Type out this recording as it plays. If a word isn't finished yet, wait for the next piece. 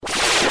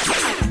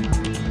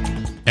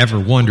Ever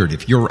wondered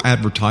if your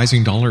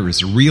advertising dollar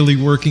is really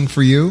working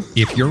for you?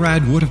 If your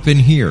ad would have been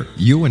here,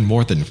 you and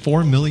more than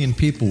 4 million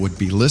people would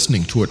be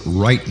listening to it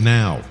right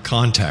now.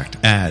 Contact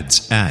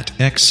ads at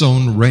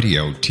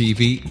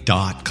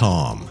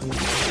xzoneradiotv.com.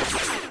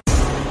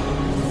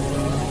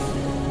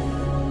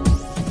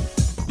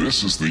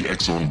 This is the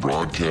X-Zone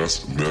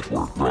Broadcast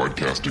Network,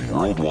 broadcasting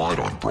worldwide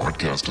on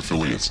broadcast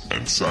affiliates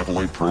and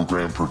satellite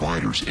program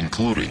providers,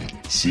 including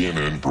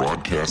CNN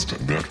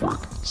Broadcast Network,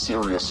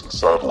 Sirius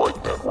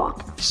Satellite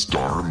Network,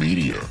 Star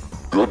Media,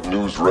 Good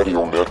News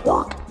Radio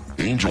Network,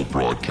 Angel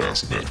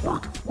Broadcast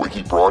Network,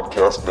 Wiki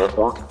Broadcast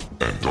Network,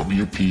 and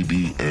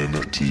WPBN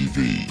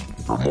TV.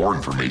 For more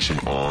information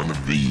on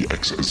the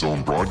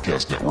X-Zone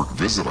Broadcast Network,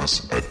 visit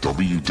us at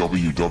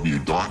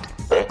www.xzbn.net.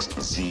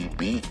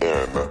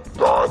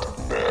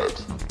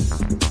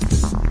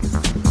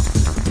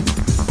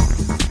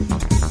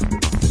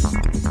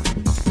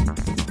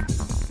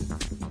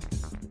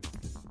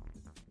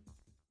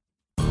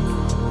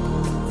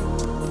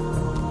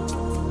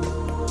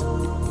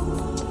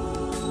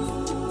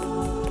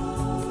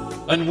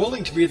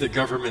 Unwilling to be the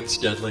government's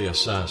deadly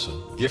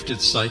assassin, gifted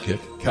psychic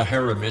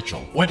Kahara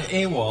Mitchell went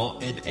AWOL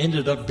and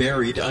ended up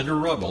buried under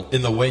rubble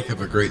in the wake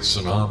of a great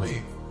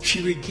tsunami.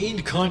 She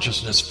regained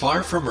consciousness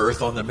far from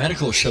Earth on the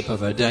medical ship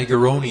of a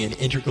Daguerreonian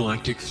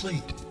intergalactic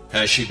fleet.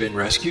 Has she been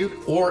rescued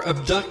or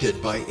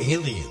abducted by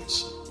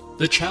aliens?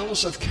 The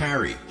Chalice of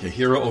Carrie,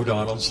 Kahira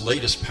O'Donnell's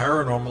latest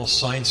paranormal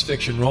science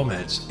fiction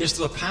romance, is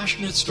the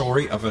passionate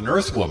story of an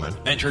Earth woman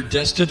and her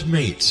destined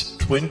mates,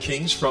 twin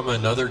kings from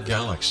another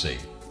galaxy.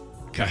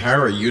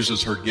 Kahara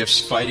uses her gifts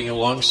fighting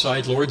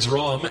alongside Lords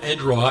Rom and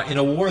Ra in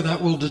a war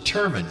that will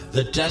determine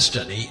the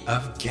destiny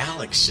of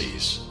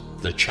galaxies.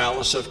 The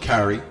Chalice of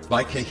Carrie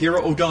by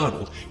Kahira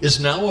O'Donnell is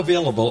now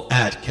available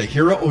at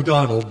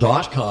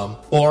KahiraO'Donnell.com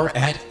or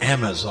at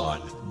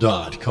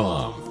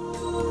Amazon.com.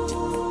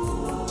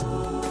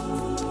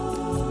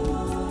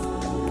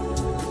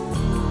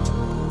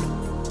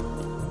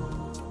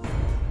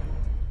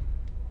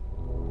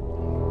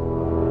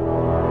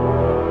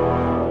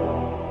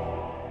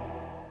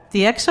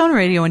 The X-Zone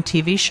Radio and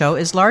TV show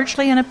is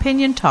largely an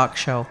opinion talk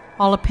show.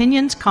 All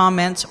opinions,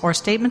 comments, or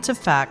statements of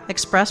fact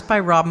expressed by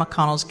Rob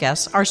McConnell's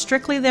guests are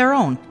strictly their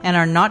own and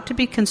are not to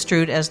be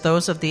construed as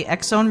those of the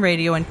X-Zone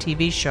Radio and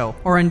TV show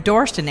or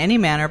endorsed in any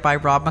manner by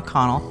Rob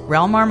McConnell,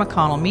 Relmar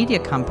McConnell Media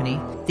Company,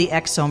 the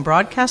X-Zone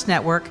Broadcast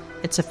Network,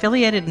 its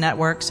affiliated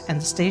networks, and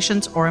the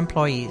stations or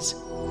employees.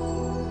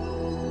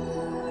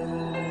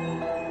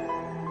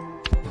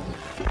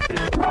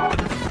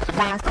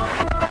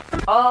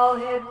 All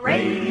Hit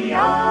Radio.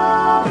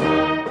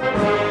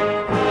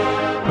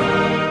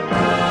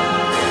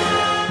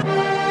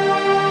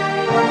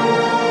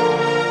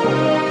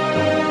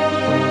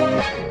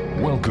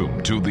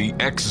 Welcome to the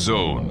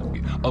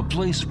X-Zone, a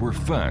place where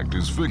fact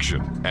is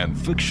fiction and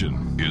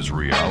fiction is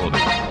reality.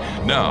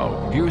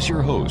 Now, here's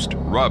your host,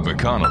 Rob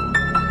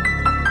McConnell.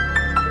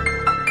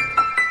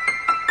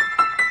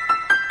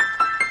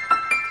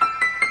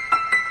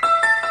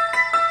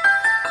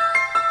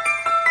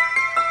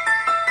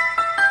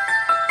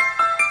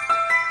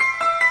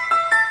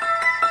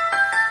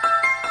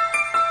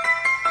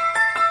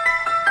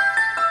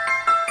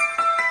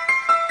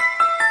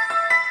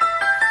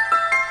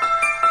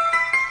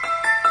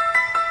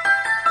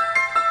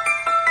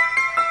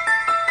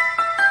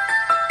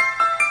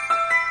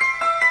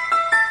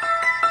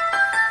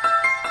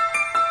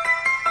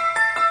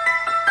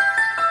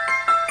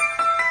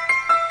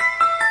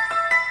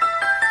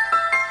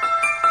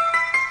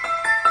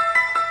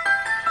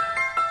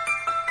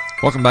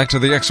 Welcome back to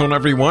the X-Zone,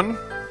 everyone.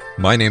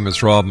 My name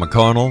is Rob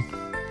McConnell,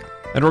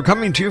 and we're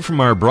coming to you from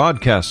our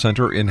broadcast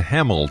center in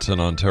Hamilton,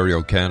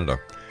 Ontario, Canada.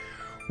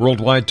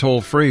 Worldwide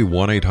toll-free,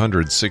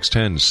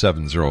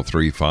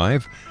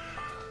 1-800-610-7035.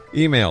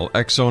 Email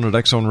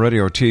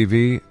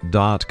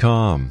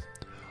xzone@xzoneradiotv.com.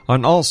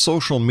 On all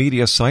social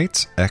media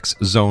sites,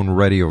 X-Zone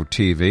Radio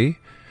TV,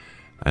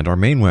 and our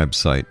main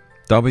website,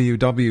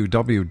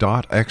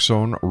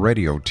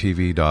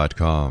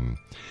 www.xzoneradiotv.com.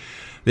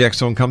 The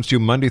X-Zone comes to you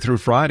Monday through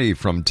Friday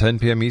from 10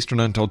 p.m. Eastern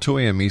until 2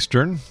 a.m.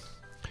 Eastern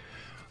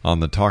on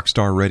the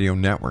Talkstar Radio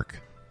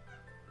Network,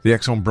 the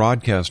X-Zone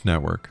Broadcast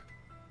Network,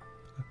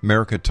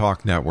 America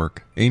Talk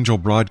Network, Angel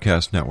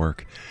Broadcast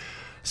Network,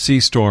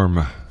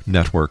 Seastorm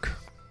Network,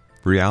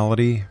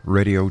 Reality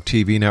Radio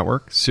TV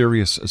Network,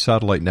 Sirius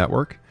Satellite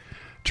Network,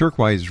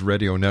 Turquoise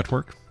Radio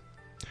Network,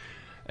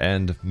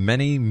 and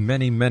many,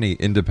 many, many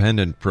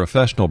independent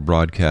professional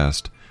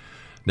broadcast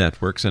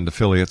networks and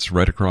affiliates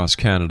right across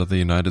Canada, the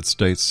United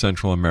States,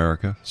 Central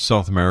America,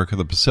 South America,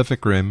 the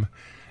Pacific Rim,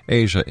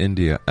 Asia,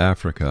 India,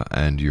 Africa,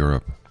 and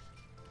Europe.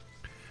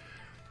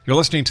 You're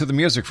listening to the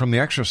music from The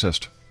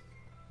Exorcist.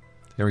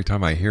 Every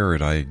time I hear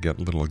it, I get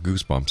little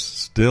goosebumps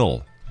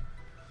still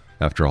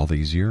after all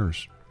these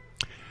years.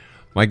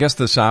 My guest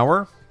this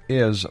hour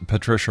is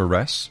PATRICIA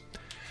RESS,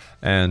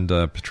 and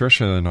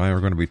Patricia and I are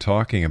going to be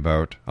talking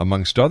about,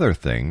 amongst other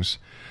things,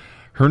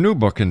 her new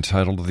book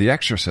entitled The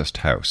Exorcist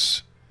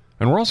House,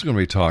 And we're also going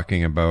to be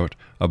talking about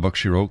a book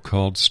she wrote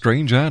called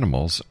Strange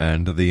Animals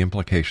and the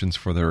Implications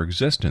for Their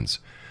Existence.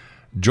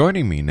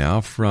 Joining me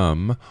now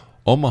from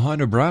Omaha,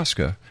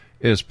 Nebraska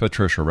is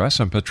Patricia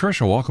RESS. And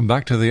Patricia, welcome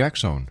back to the X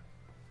Zone.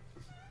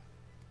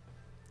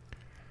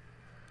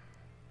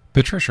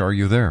 Patricia, are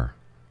you there?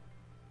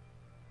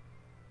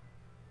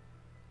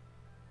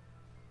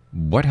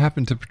 What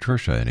happened to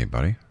Patricia,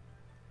 anybody?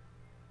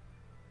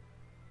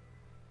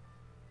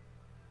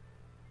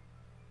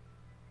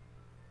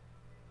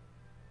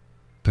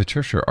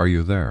 Patricia, are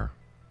you there?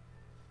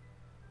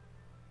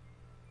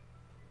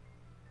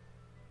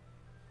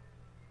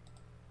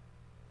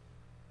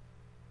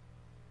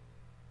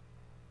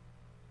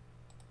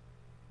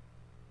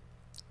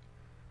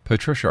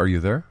 Patricia, are you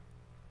there?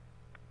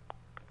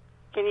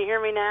 Can you hear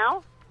me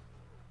now?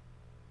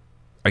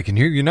 I can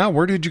hear you now.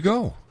 Where did you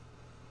go?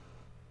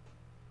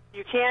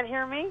 You can't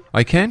hear me?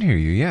 I can hear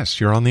you, yes.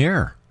 You're on the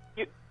air.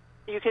 You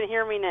can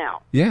hear me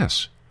now?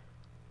 Yes.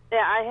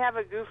 Yeah, I have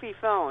a goofy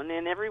phone,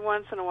 and every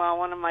once in a while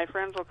one of my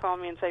friends will call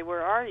me and say,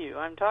 "Where are you?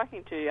 I'm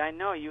talking to you. I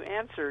know you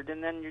answered,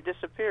 and then you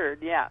disappeared."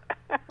 Yeah.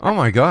 Oh,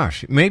 my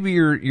gosh. Maybe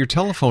your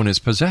telephone is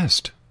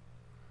possessed.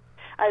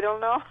 I don't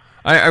know.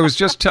 I was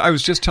just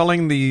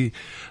telling the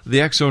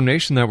X Zone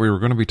Nation that we were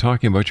going to be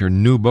talking about your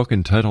new book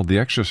entitled The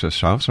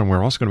Exorcist House, and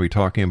we're also going to be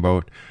talking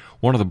about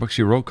one of the books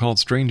you wrote called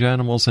Strange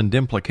Animals and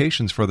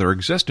Implications for Their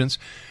Existence.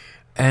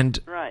 And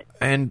right.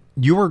 And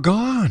you were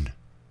gone,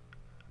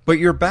 but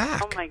you're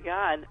back. Oh my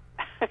God!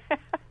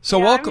 So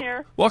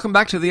yeah, welcome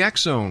back to the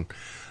X Zone.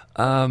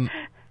 How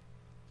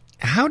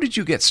did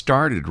you get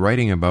started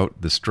writing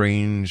about the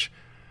strange,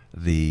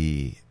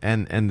 and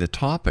the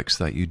topics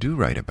that you do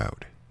write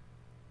about?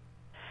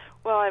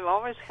 Well, I've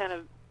always kind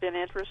of been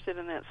interested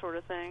in that sort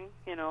of thing,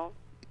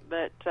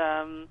 But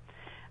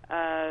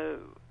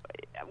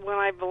when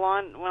I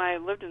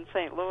lived in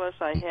St. Louis,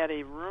 I had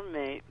a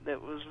roommate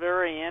that was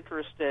very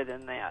interested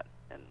in that,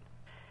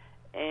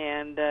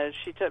 and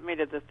she took me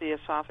to the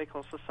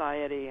Theosophical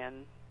Society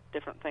and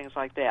different things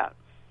like that.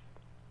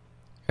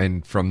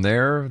 And from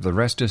there, the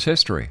rest is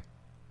history.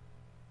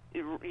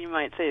 You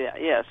might say that,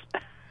 yes.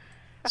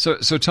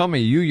 So tell me,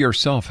 you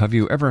yourself, have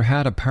you ever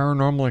had a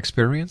paranormal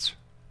experience?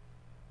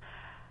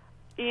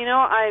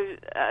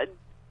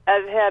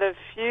 I've had a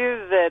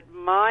few that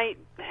might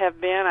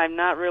have been. I'm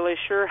not really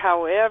sure.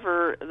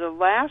 However, the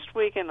last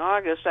week in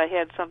August, I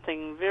had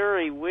something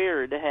very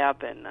weird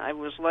happen. I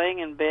was laying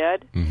in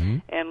bed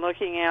and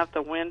looking out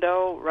the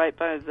window right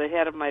by the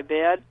head of my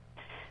bed,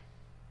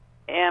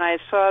 and I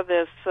saw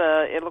this,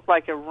 it looked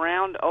like a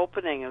round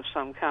opening of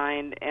some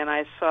kind, and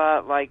I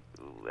saw like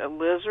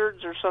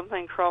lizards or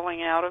something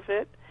crawling out of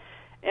it.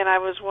 And I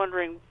was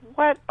wondering,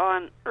 what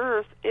on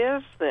earth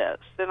is this?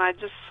 And I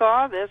just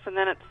saw this, and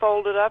then it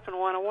folded up and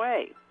went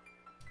away.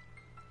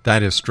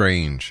 That is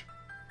strange.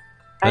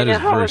 That is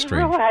very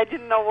strange. Really, I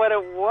didn't know what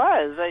it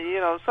was.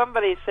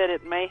 Somebody said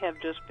it may have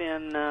just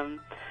been, an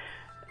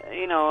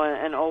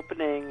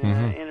opening,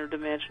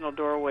 interdimensional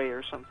doorway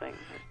or something.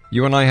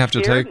 You and I have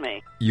to take.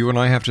 Me. You and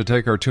I have to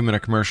take our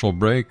 2-minute commercial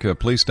break.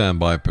 Please stand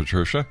by,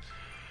 Patricia.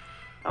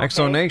 Okay. X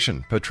Zone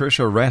Nation,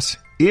 Patricia RESS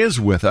is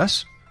with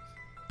us.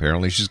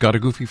 Apparently she's got a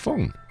goofy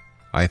phone.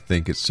 I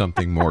think it's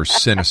something more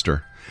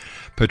sinister.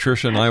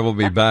 Patricia and I will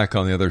be back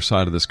on the other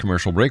side of this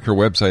commercial break. Her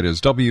website is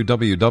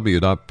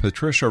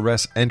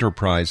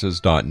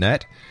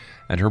www.patriciaressenterprises.net,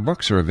 and her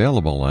books are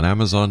available on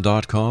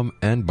Amazon.com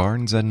and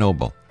Barnes &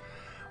 Noble.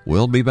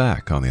 We'll be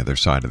back on the other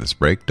side of this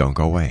break. Don't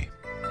go away.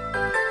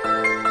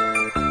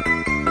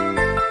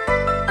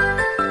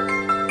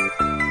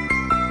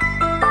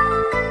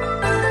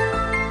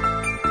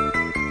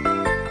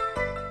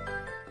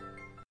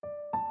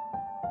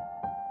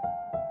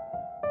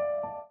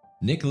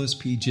 Nicholas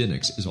P.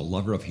 Jennings is a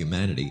lover of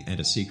humanity and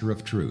a seeker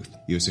of truth.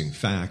 Using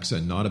facts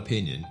and not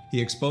opinion,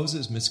 he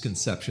exposes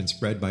misconceptions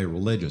spread by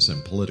religious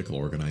and political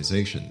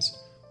organizations.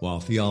 While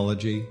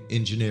theology,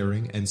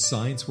 engineering, and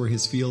science were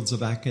his fields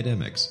of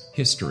academics,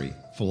 history,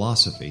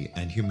 philosophy,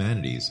 and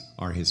humanities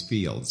are his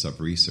fields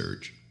of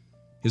research.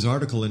 His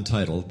article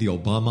entitled "The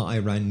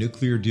Obama-Iran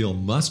Nuclear Deal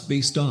Must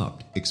Be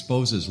Stopped"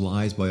 exposes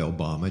lies by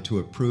Obama to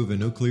approve a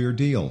nuclear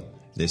deal.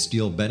 This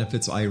deal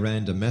benefits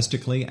Iran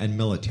domestically and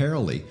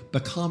militarily,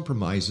 but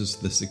compromises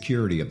the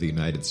security of the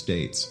United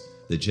States.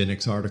 The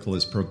Jennings article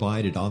is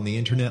provided on the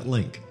internet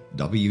link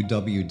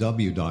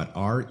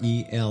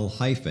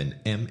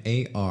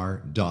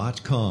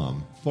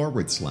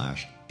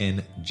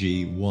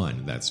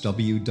www.rel-mar.com/NG1. That's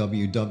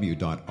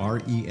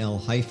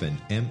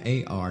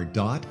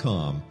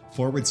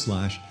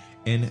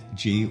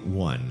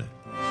www.rel-mar.com/NG1.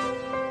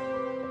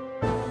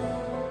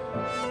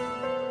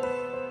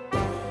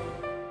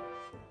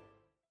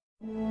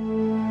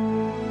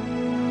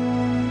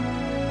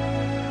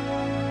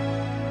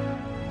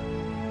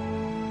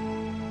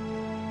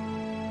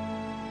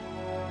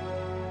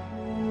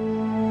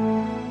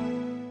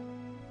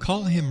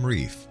 Call him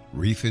Reef.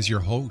 Reef is your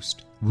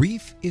host.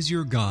 Reef is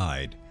your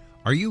guide.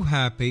 Are you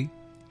happy?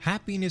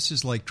 Happiness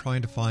is like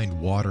trying to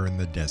find water in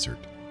the desert.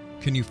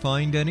 Can you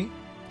find any?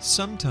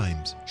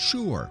 Sometimes,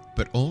 sure,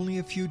 but only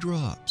a few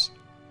drops.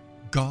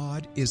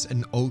 God is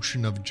an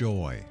ocean of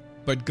joy.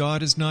 But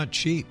God is not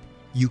cheap.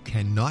 You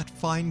cannot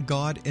find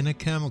God in a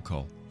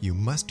chemical. You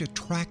must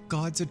attract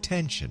God's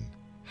attention.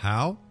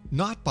 How?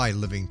 Not by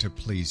living to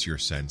please your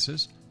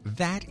senses.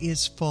 That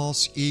is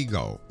false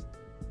ego.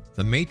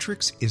 The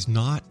Matrix is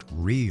not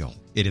real.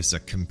 It is a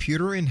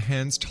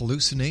computer-enhanced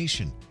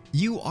hallucination.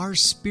 You are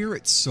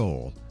spirit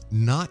soul,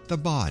 not the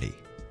body.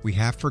 We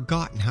have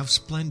forgotten how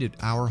splendid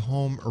our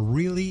home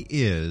really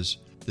is,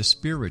 the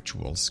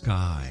spiritual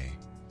sky.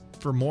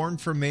 For more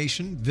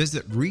information,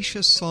 visit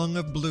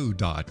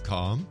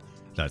RishasSongOfBlue.com.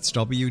 That's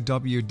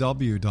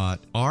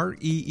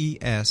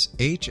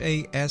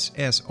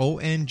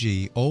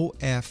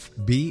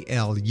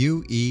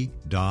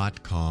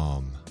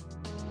www.RESSASSONGOFBLUE.com.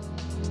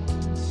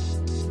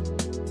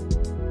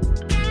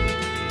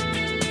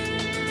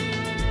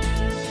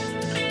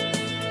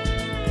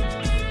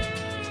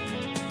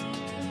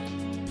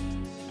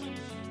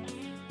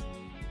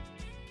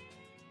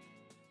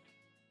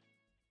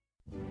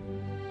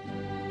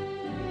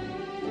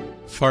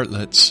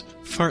 Fartlets,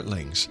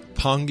 fartlings,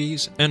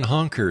 pongies, and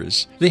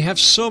honkers. They have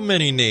so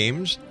many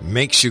names,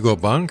 makes you go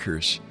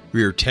bonkers.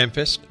 Rear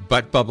tempest,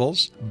 butt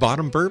bubbles,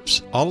 bottom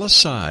burps, all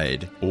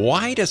aside.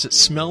 Why does it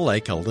smell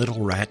like a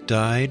little rat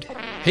died?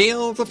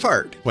 Hail the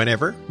fart,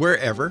 whenever,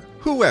 wherever,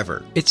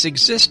 whoever. Its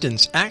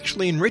existence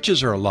actually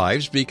enriches our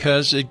lives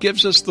because it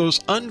gives us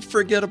those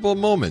unforgettable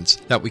moments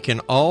that we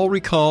can all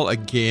recall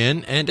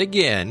again and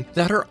again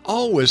that are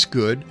always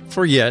good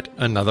for yet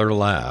another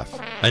laugh.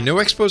 A new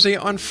expose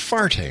on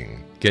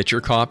farting. Get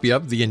your copy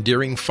of The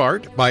Endearing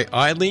Fart by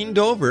Eileen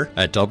Dover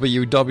at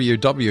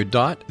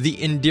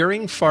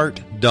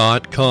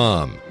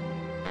www.theendearingfart.com.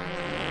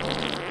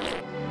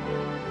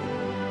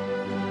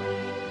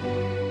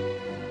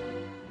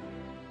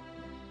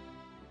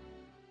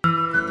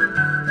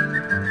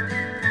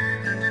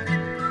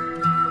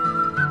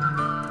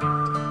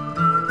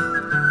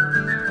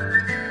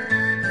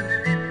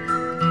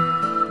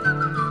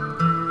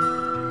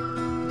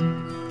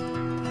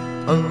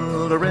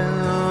 All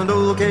around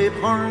old Cape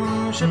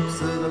Horn,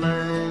 ships of the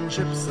line,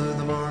 ships of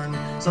the morn.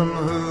 Some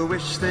who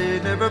wish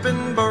they'd never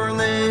been born,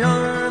 they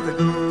are the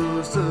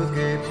ghosts of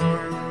Cape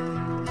Horn.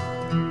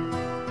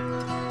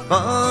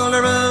 All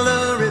around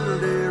a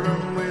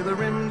riddle-de-rum with a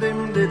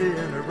rim-dim-diddy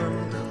and a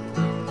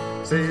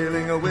rum-dum-dum.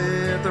 Sailing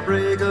away at the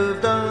break of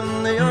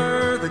dawn, they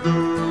are the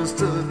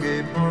ghosts of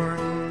Cape Horn.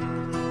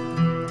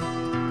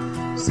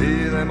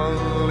 See them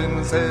all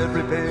in sad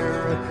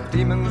repair,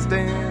 demons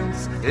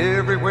dance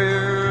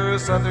everywhere,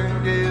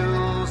 southern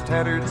gales,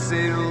 tattered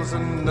sails,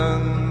 and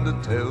none to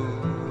tell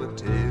a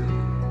tale.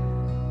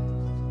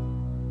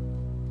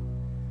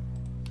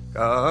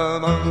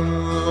 Come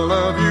all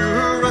of you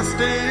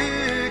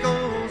rustic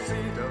old sea.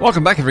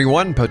 Welcome back,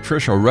 everyone.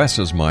 Patricia RESS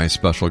is my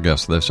special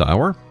guest this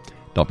hour.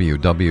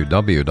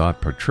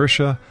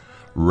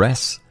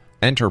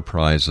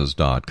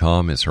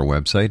 www.patriciaressenterprises.com is her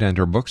website, and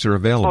her books are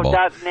available.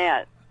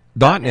 .net.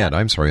 .net,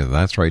 I'm sorry,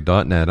 that's right,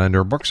 .net, and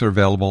her books are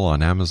available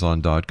on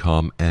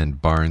Amazon.com and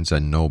Barnes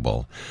 &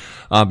 Noble.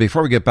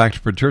 Before we get back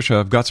to Patricia,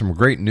 I've got some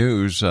great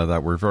news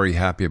that we're very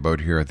happy about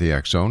here at the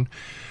X-Zone.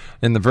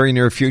 In the very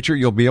near future,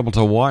 you'll be able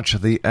to watch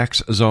the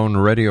X-Zone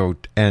radio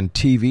and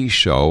TV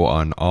show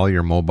on all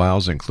your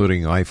mobiles,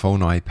 including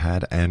iPhone,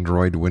 iPad,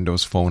 Android,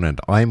 Windows Phone, and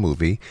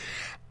iMovie.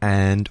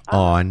 And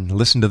on,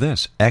 listen to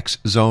this,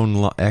 X-Zone,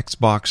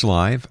 Xbox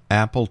Live,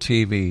 Apple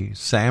TV,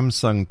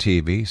 Samsung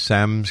TV,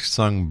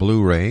 Samsung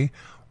Blu-ray,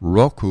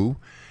 Roku,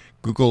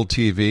 Google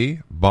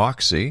TV,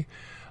 Boxy,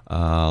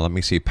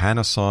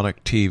 Panasonic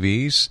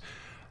TVs,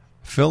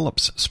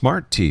 Philips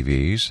Smart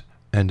TVs,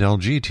 and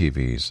LG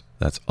TVs.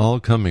 That's all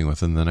coming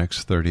within the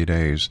next 30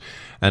 days.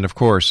 And, of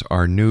course,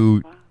 our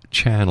new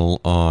channel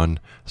on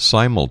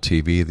Simul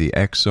TV, the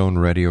X-Zone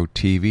Radio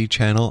TV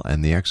channel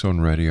and the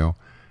X-Zone Radio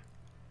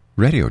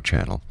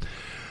channel.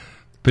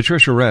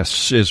 Patricia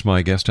RESS is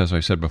my guest, as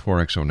I said before,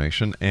 X-Zone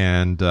Nation,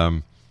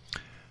 and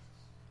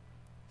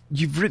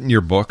you've written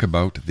your book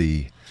about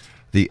the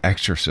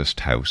Exorcist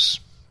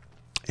house,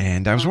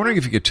 and I was wondering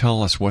if you could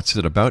tell us what's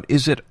it about.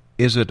 Is it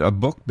a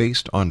book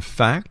based on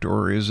fact,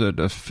 or is it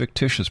a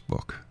fictitious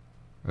book,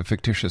 a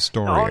fictitious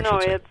story? Oh no,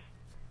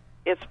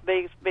 it's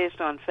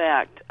based on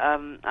fact.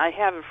 I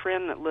have a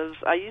friend that lives.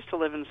 I used to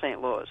live in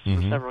St. Louis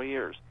for several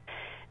years.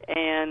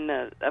 And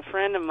a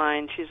friend of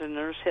mine, she's a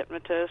nurse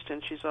hypnotist,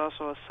 and she's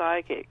also a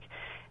psychic.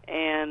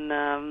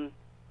 And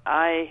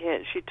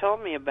she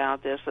told me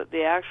about this, that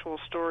the actual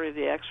story of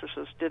the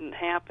Exorcist didn't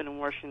happen in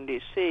Washington,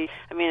 D.C.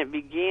 I mean, it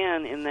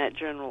began in that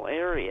general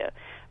area,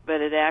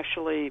 but it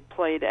actually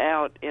played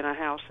out in a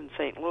house in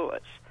St.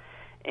 Louis.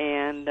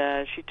 And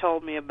she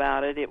told me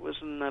about it. It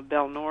was in the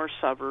Belnor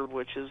suburb,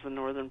 which is the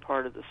northern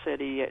part of the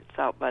city. It's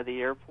out by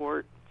the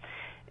airport.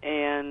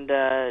 And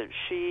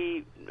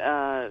she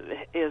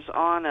is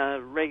on a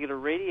regular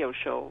radio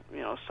show,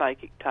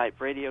 psychic-type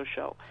radio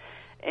show.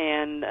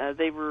 And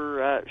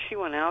she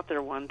went out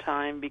there one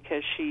time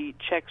because she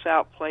checks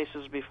out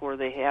places before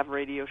they have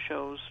radio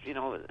shows,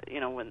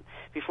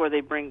 before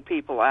they bring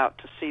people out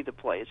to see the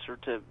place or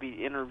to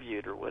be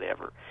interviewed or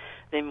whatever.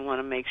 They want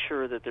to make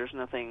sure that there's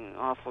nothing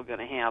awful going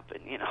to happen,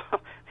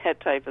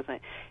 that type of thing.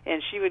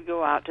 And she would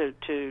go out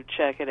to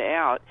check it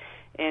out,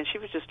 and she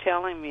was just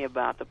telling me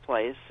about the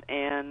place,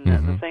 and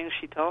the things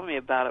she told me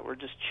about it were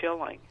just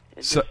chilling.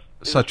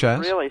 Such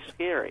as? Really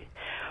scary.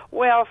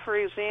 Well, for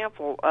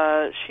example,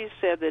 she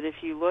said that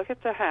if you look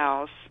at the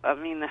house,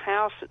 the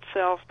house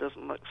itself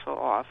doesn't look so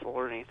awful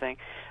or anything,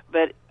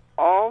 but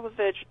all the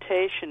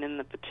vegetation in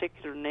the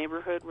particular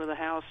neighborhood where the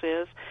house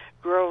is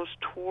grows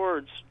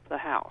towards the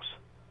house.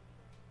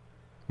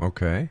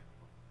 Okay.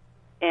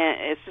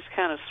 And it's just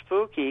kind of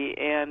spooky,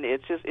 and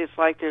it's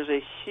like there's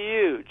a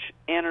huge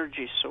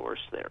energy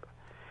source there.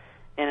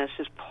 And it's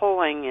just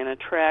pulling and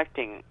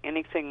attracting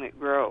anything that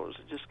grows.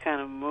 It just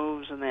kind of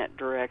moves in that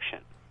direction.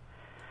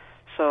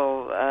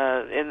 So,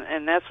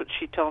 and that's what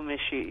she told me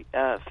she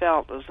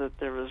felt, was that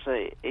there was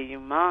a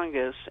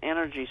humongous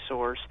energy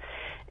source.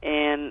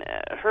 And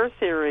her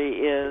theory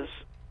is...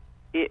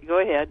 go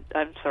ahead.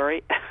 I'm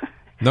sorry.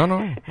 No,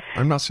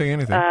 I'm not saying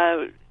anything.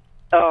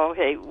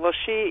 Okay. Well,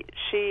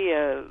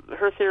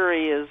 her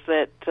theory is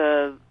that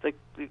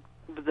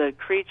the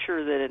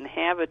creature that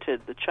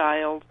inhabited the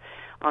child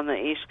on the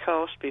East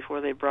Coast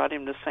before they brought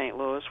him to St.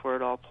 Louis, where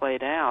it all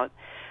played out,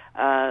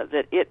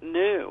 that it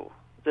knew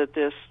that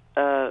this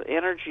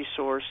energy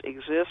source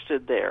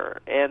existed there,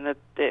 and that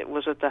it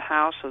was at the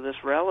house of this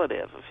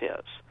relative of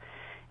his,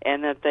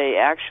 and that they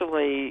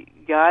actually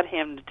got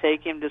him to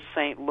take him to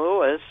St.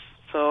 Louis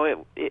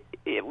so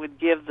it would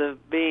give the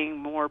being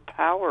more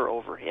power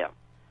over him.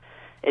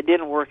 It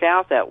didn't work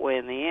out that way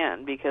in the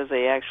end because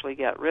they actually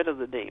got rid of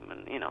the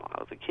demon,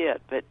 of the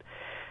kid. But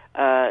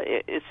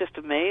it's just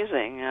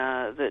amazing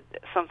that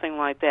something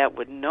like that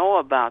would know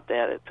about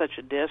that at such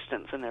a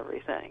distance and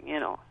everything,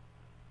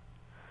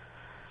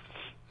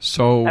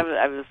 So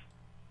I was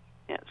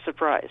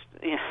surprised.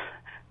 Yeah.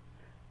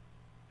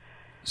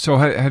 So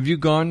have you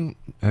gone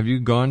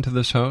to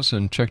this house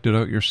and checked it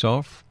out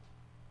yourself?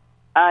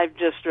 I've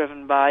just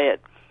driven by it,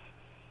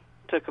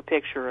 took a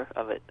picture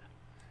of it.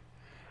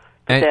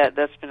 But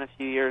that's been a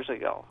few years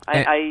ago.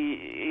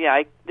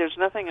 There's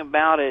nothing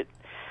about it.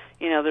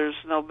 There's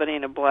nobody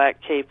in a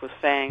black cape with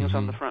fangs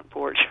on the front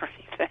porch or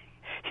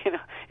anything.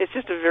 It's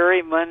just a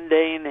very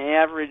mundane,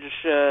 average,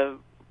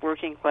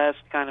 working class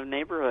kind of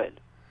neighborhood.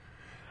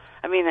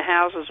 The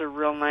houses are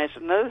real nice.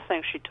 Another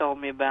thing she told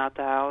me about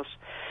the house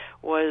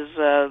was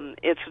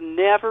it's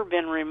never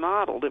been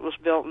remodeled. It was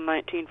built in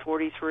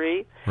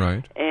 1943.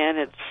 Right. And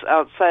it's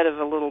outside of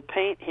a little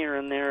paint here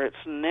and there.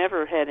 It's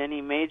never had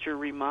any major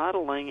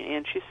remodeling,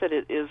 and she said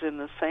it is in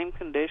the same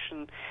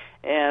condition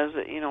as,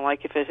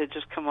 like if it had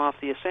just come off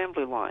the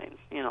assembly line,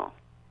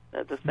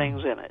 the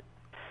things in it.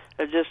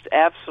 They're just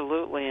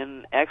absolutely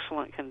in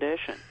excellent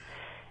condition.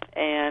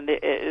 And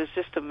it was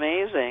just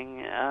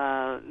amazing.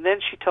 Then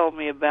she told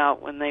me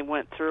about when they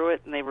went through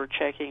it and they were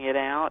checking it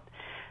out.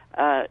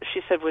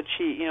 She said when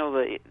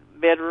the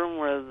bedroom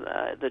where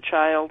the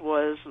child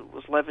was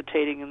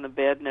levitating in the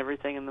bed and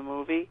everything in the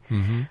movie.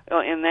 Mm-hmm.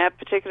 In that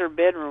particular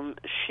bedroom,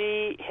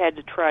 she had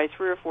to try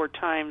 3 or 4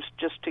 times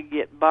just to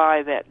get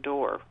by that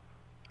door.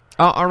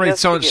 Oh, all right.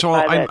 So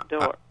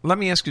let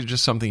me ask you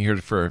just something here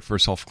for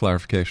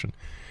self-clarification.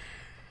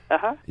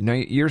 Uh-huh. Now,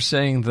 you're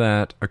saying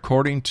that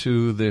according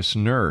to this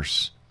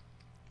nurse,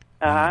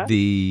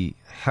 the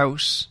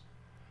house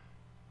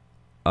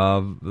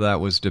that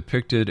was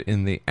depicted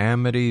in the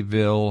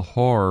Amityville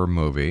horror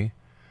movie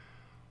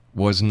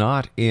was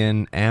not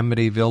in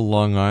Amityville,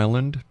 Long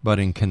Island, but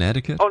in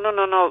Connecticut? Oh, no.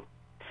 No.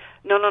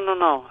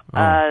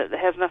 It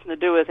has nothing to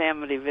do with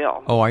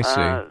Amityville. Oh, I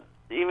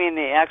see. You mean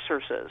The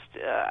Exorcist?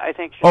 I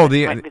think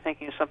you might be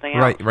thinking of something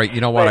else. Right. You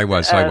know what? I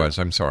was.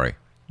 I'm sorry.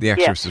 The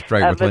Exorcist,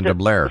 with Linda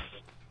Blair.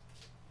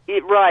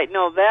 Right.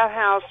 No, that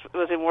house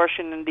was in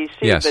Washington,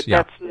 D.C., but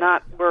that's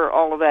not where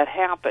all of that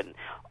happened.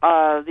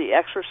 The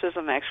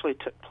exorcism actually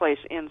took place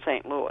in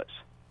St. Louis.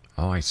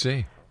 Oh, I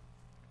see.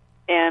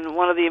 And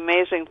one of the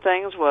amazing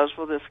things was,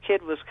 this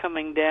kid was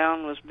coming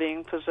down, was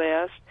being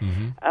possessed.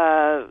 Mm-hmm.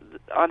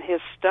 On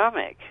his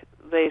stomach,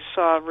 they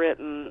saw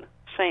written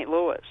St.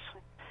 Louis.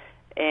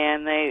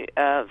 And they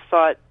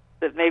thought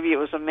that maybe it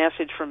was a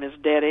message from his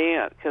dead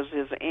aunt, because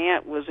his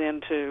aunt was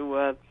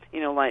into,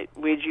 like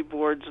Ouija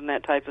boards and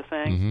that type of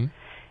thing. Mm-hmm.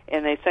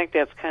 And they think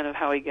that's kind of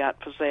how he got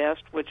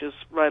possessed, which is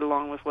right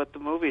along with what the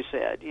movie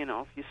said,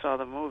 if you saw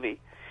the movie.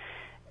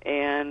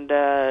 And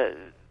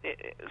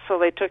so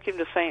they took him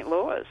to St.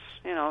 Louis.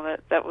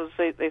 That was,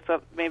 they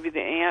thought maybe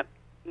the aunt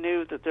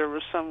knew that there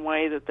was some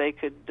way that they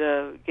could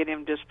get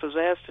him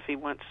dispossessed if he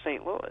went to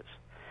St. Louis.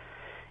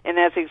 And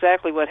that's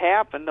exactly what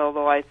happened,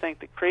 although I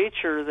think the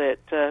creature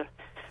that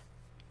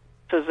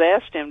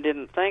possessed him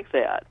didn't think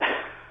that.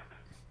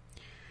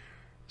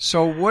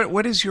 So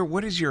what is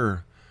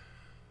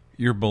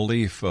your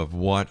belief of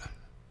what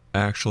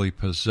actually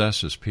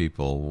possesses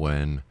people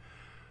when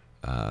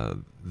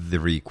the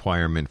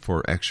requirement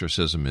for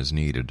exorcism is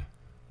needed?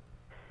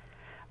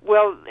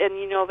 Well,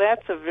 and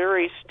that's a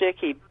very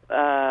sticky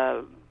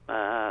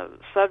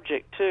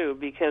subject too,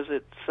 because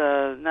it's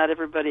not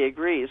everybody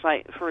agrees.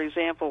 Like, for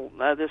example,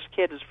 this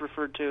kid is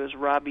referred to as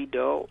Robbie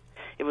Doe.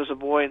 It was a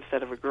boy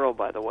instead of a girl,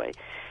 by the way.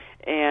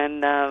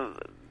 And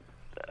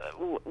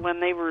when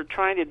they were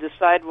trying to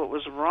decide what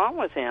was wrong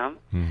with him,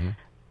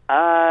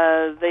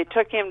 they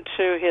took him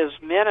to his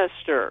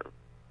minister.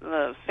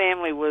 The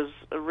family was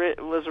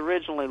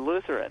originally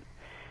Lutheran.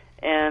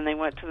 And they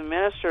went to the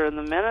minister, and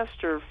the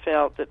minister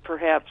felt that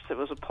perhaps it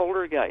was a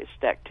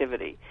poltergeist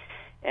activity.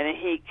 And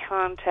he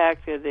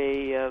contacted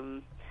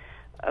a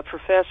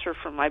professor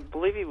from, I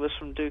believe he was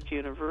from Duke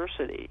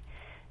University,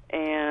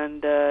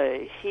 and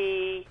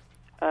he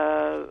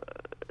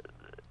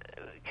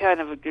kind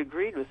of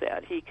agreed with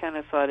that. He kind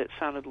of thought it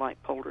sounded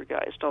like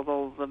poltergeist,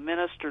 although the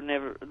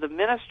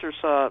minister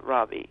saw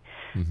Robbie,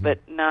 but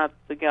not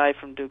the guy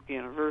from Duke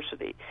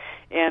University.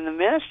 And the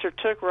minister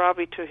took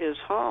Robbie to his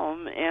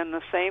home, and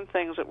the same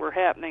things that were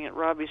happening at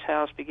Robbie's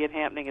house began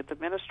happening at the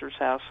minister's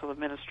house, so the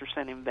minister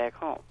sent him back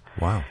home.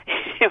 Wow. He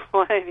didn't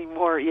want any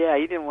more, he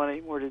didn't want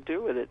any more to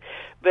do with it.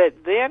 But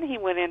then he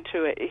went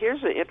into it.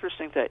 Here's the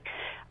interesting thing.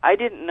 I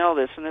didn't know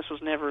this, and this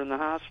was never in the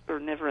hospital, or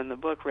never in the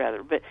book,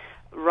 rather, but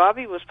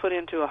Robbie was put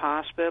into a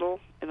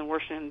hospital in the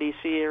Washington,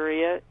 D.C.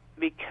 area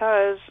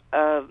because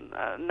a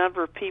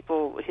number of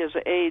people his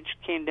age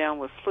came down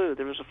with flu.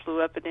 There was a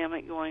flu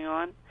epidemic going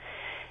on,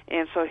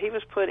 and so he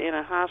was put in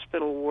a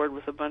hospital ward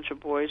with a bunch of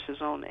boys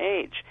his own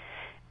age.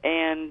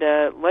 And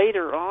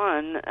later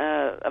on,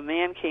 a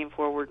man came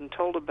forward and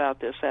told about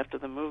this after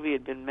the movie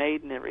had been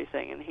made and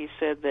everything, and he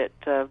said that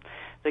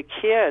the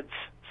kids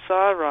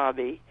saw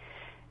Robbie,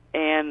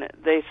 and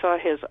they saw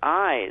his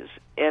eyes,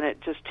 and it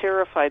just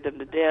terrified them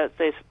to death.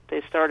 They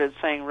started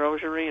saying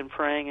rosary and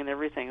praying and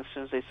everything as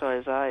soon as they saw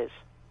his eyes.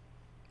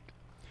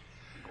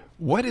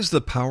 What is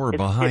the power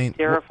behind?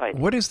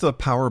 What is the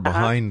power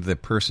behind the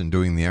person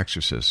doing the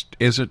exorcist?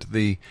 Is it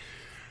the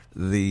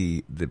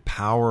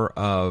power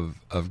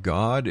of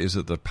God? Is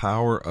it the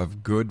power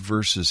of good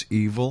versus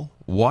evil?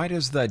 Why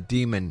does that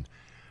demon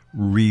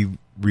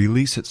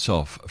release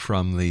itself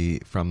from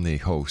the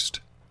host?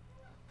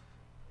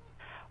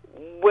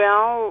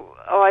 Well,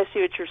 I see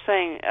what you're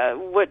saying.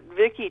 What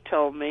Vicki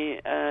told me,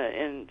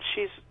 and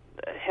she's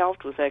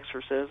helped with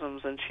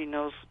exorcisms, and she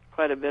knows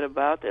quite a bit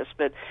about this,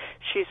 but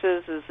she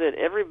says is that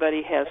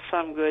everybody has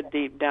some good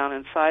deep down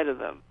inside of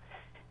them,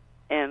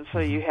 and so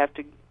you have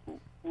to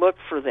look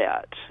for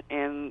that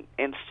and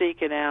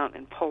seek it out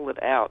and pull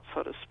it out,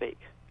 so to speak.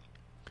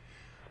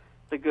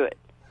 The good.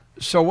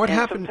 So what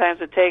happened? Sometimes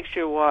it takes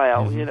you a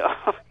while,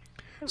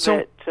 So,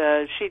 but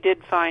she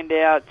did find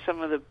out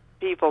some of the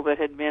people that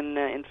had been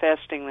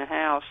infesting the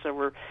house. There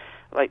were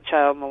like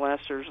child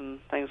molesters and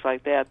things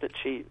like that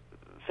she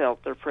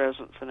felt their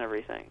presence and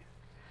everything.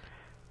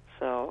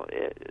 So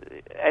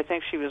I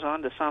think she was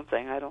onto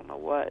something. I don't know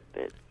what,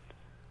 but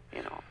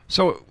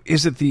So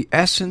is it the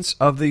essence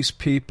of these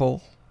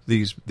people,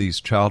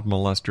 these child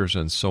molesters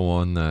and so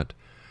on, that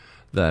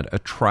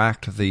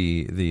attract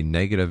the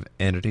negative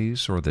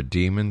entities or the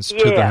demons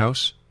to the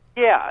house?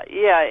 Yeah,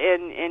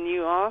 and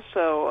you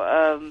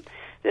also.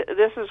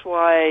 This is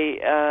why,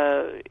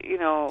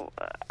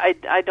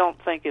 I don't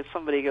think if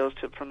somebody goes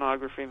to a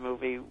pornography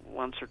movie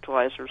once or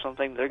twice or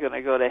something, they're going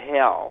to go to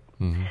hell.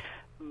 Mm-hmm.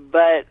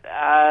 But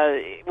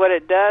what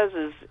it does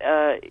is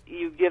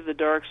you give the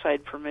dark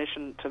side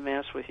permission to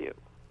mess with you,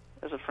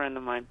 as a friend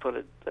of mine put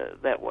it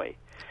that way.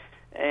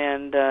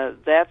 And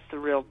that's the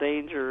real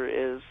danger,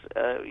 is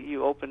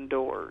you open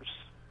doors,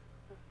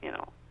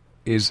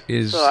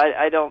 So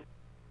I don't...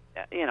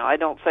 I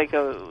don't think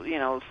of,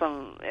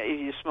 if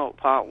you smoke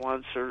pot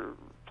once or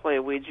play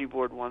a Ouija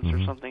board once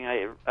or something,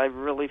 I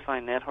really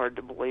find that hard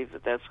to believe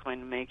that that's going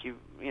to make you,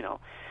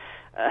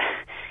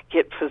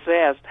 get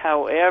possessed.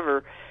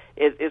 However,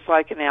 it's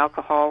like an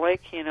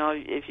alcoholic,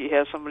 if you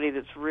have somebody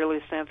that's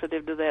really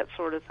sensitive to that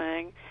sort of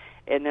thing,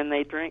 and then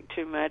they drink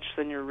too much,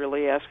 then you're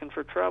really asking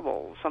for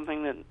trouble.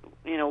 Something that,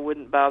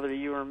 wouldn't bother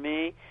you or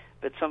me,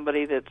 but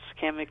somebody that's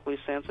chemically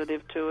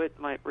sensitive to it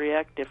might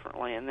react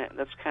differently, and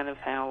that's kind of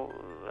how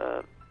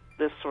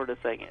this sort of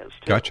thing is,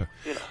 too. Gotcha.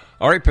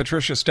 All right,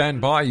 Patricia, stand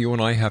by. You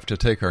and I have to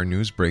take our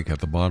news break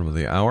at the bottom of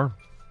the hour.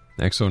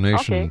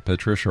 Exonation, okay.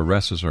 Patricia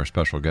Ress is our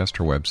special guest.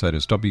 Her website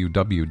is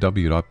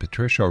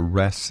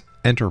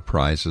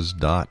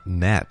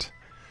www.patriciaressenterprises.net.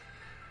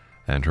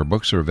 And her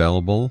books are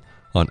available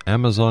on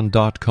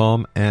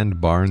Amazon.com and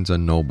Barnes &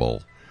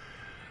 Noble.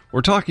 We're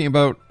talking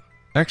about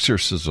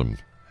exorcism.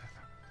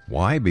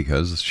 Why?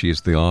 Because she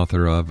is the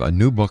author of a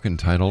new book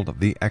entitled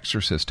The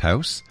Exorcist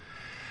House.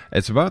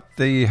 It's about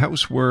the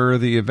house where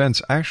the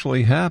events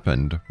actually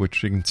happened,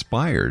 which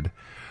inspired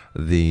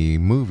the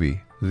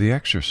movie The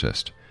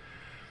Exorcist.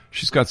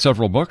 She's got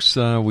several books.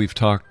 We've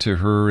talked to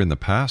her in the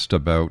past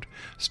about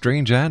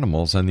strange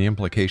animals and the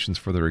implications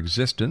for their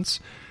existence,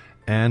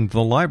 and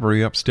the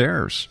library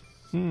upstairs.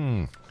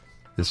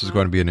 This is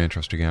going to be an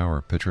interesting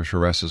hour. Patricia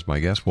Ress is my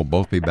guest. We'll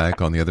both be back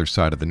on the other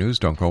side of the news.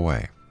 Don't go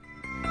away.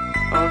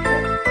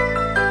 Okay.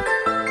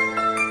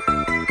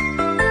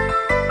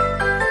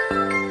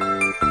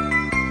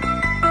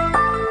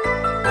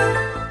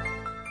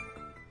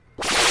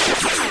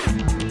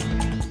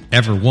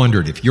 Ever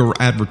wondered if your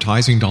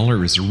advertising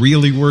dollar is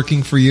really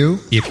working for you?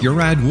 If your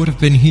ad would have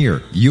been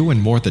here, you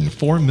and more than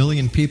 4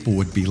 million people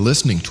would be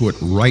listening to it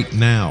right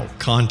now.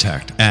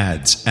 Contact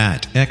ads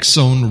at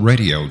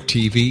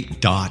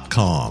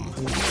xzoneradiotv.com.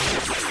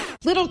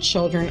 Little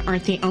children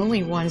aren't the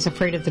only ones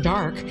afraid of the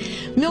dark.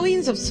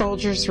 Millions of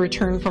soldiers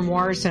return from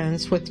war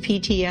zones with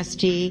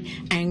PTSD,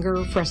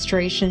 anger,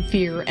 frustration,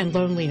 fear, and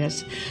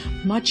loneliness,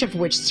 much of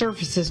which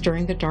surfaces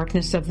during the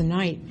darkness of the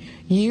night.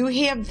 You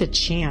have the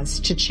chance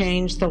to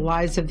change the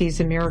lives of these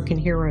American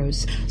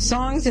heroes.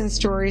 Songs and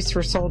Stories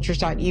for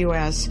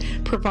Soldiers.us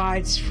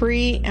provides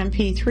free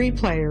MP3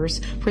 players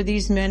for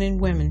these men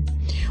and women.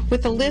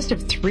 With a list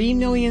of 3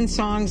 million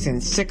songs in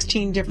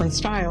 16 different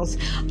styles,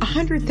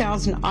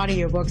 100,000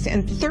 audiobooks,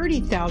 and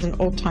 30,000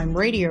 old-time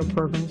radio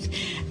programs,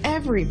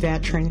 every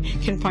veteran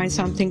can find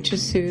something to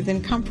soothe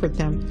and comfort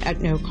them at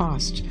no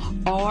cost.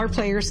 All our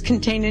players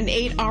contain an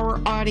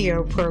 8-hour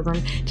audio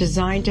program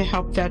designed to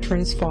help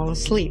veterans fall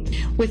asleep.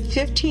 With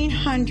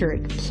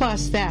 1,500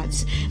 plus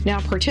vets now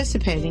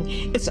participating,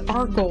 it's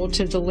our goal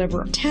to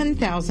deliver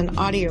 10,000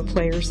 audio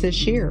players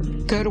this year.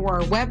 Go to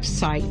our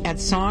website at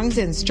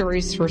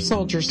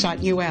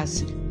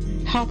songsandstoriesforsoldiers.us.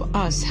 Help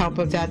us help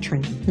a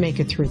veteran make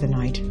it through the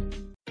night.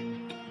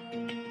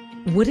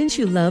 Wouldn't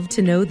you love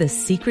to know the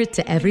secret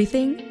to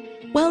everything?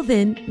 Well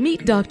then,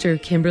 meet Dr.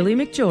 Kimberly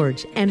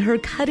McGeorge and her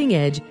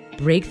cutting-edge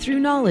breakthrough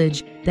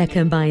knowledge that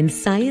combines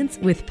science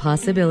with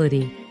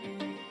possibility.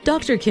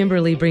 Dr.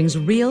 Kimberly brings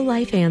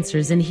real-life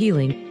answers and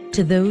healing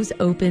to those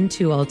open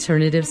to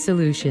alternative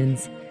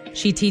solutions.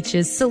 She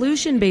teaches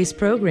solution-based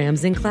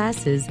programs and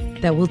classes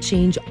that will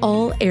change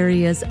all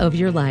areas of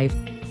your life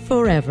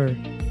forever.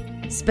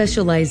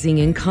 Specializing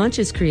in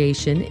conscious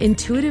creation,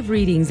 intuitive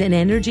readings, and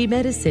energy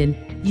medicine,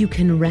 you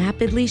can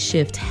rapidly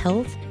shift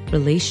health,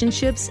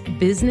 relationships,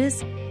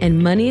 business,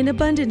 and money and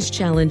abundance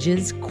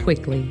challenges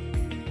quickly.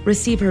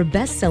 Receive her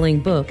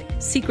best-selling book,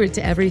 Secret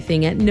to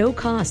Everything, at no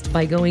cost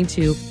by going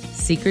to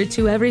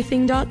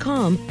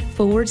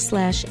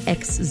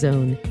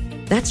secrettoeverything.com/X-Zone.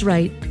 That's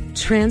right,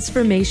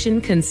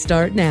 transformation can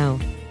start now.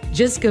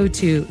 Just go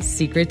to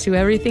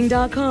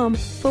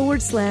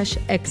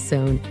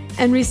secrettoeverything.com/X-Zone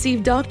and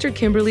receive Dr.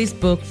 Kimberly's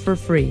book for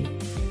free.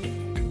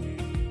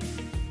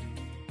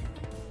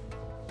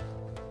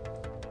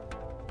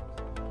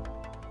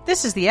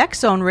 This is the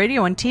X-Zone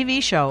Radio and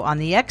TV show on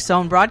the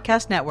X-Zone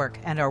Broadcast Network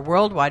and our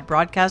worldwide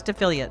broadcast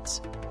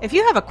affiliates. If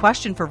you have a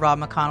question for Rob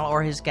McConnell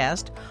or his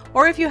guest,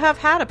 or if you have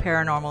had a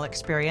paranormal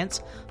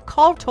experience,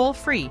 call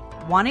toll-free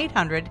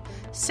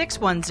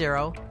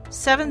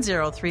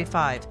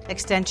 1-800-610-7035,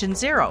 extension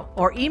 0,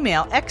 or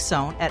email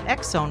xzone at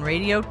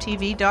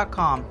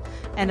xzoneradiotv.com.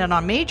 And on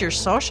our major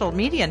social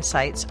media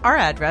sites, our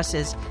address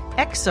is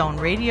X-Zone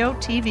Radio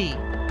TV.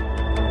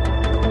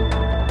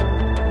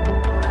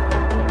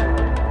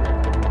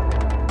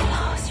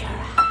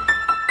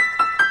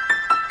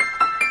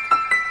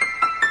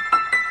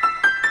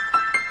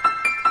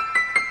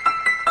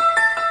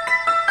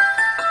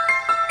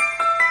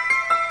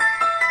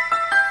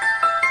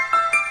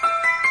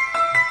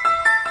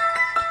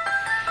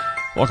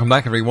 Welcome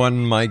back,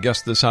 everyone. My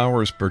guest this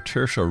hour is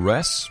Patricia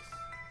RESS.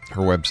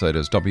 Her website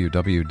is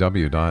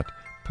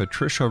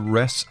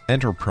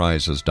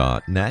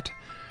www.patriciaressenterprises.net,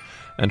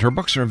 and her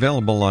books are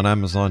available on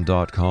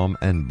Amazon.com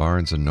and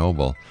Barnes &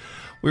 Noble.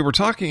 We were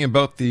talking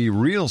about the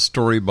real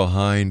story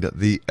behind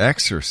The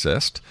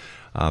Exorcist.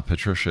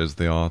 Patricia is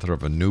the author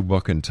of a new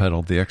book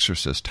entitled The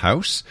Exorcist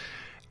House.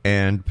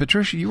 And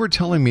Patricia, you were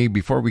telling me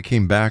before we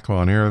came back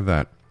on air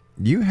that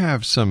you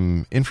have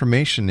some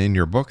information in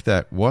your book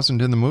that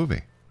wasn't in the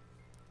movie.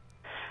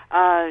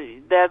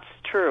 That's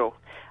true.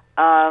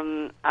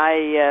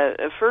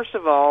 First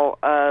of all,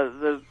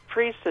 the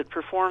priest that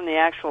performed the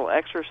actual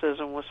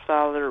exorcism was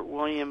Father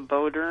William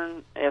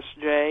Bodern,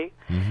 S.J.,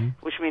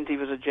 which means he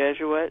was a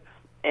Jesuit.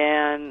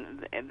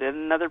 And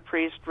another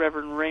priest,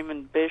 Reverend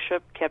Raymond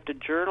Bishop, kept a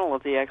journal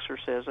of the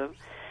exorcism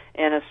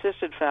and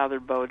assisted Father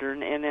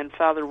Bodern. And then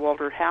Father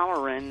Walter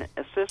Halloran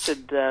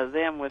assisted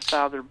them with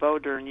Father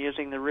Bodern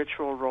using the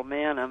Ritual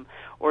Romanum,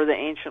 or the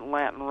ancient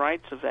Latin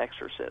rites of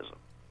exorcism.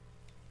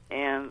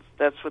 And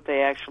that's what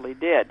they actually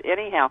did.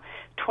 Anyhow,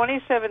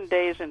 27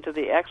 days into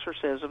the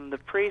exorcism, the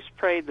priest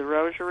prayed the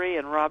rosary,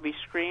 and Robbie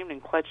screamed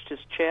and clutched his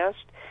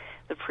chest.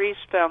 The priest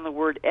found the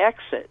word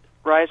exit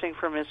rising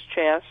from his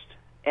chest,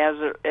 as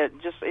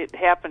it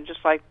happened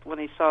just like when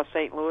he saw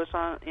St. Louis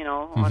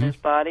on his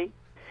body.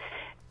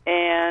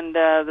 And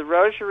the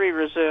rosary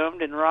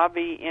resumed, and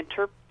Robbie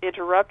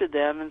interrupted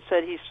them and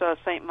said he saw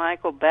St.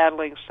 Michael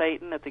battling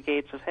Satan at the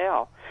gates of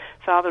hell.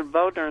 Father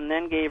Bodern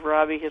then gave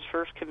Robbie his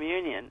first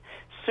communion.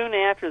 Soon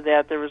after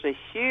that, there was a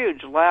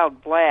huge,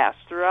 loud blast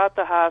throughout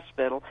the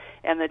hospital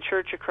and the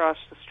church across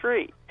the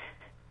street.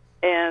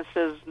 And it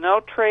says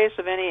no trace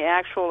of any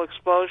actual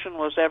explosion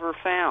was ever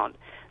found.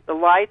 The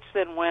lights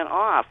then went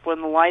off.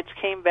 When the lights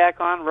came back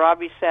on,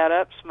 Robbie sat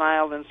up,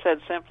 smiled, and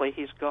said simply,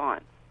 "He's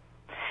gone."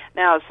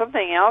 Now,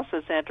 something else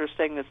that's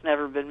interesting that's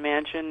never been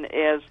mentioned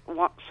is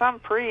some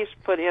priest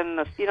put in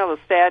the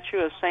statue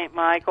of St.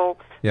 Michael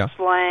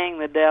slaying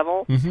the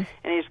devil, and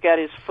he's got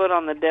his foot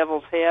on the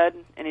devil's head,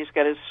 and he's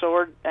got his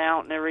sword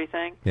out and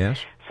everything.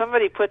 Yes.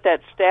 Somebody put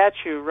that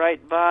statue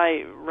right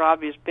by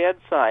Robbie's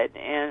bedside,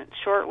 and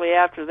shortly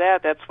after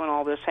that, that's when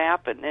all this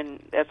happened,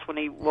 and that's when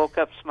he woke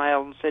up,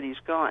 smiled, and said he's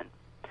gone.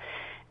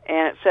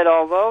 And it said,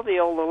 although the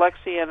old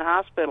Alexian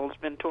Hospital has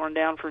been torn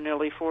down for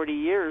nearly 40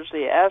 years,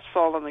 the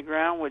asphalt on the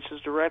ground, which is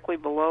directly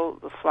below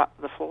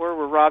the floor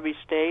where Robbie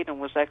stayed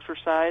and was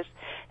exorcised,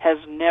 has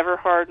never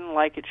hardened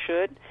like it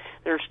should.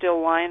 There are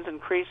still lines and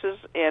creases,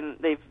 and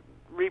they've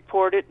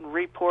reported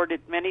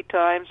many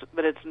times,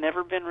 but it's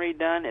never been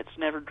redone, it's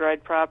never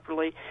dried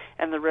properly,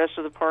 and the rest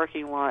of the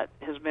parking lot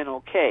has been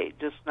okay,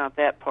 just not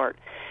that part.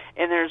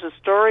 And there's a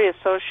story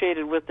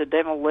associated with the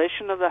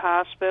demolition of the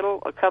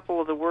hospital. A couple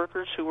of the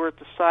workers who were at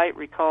the site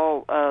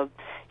recall a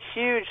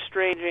huge,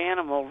 strange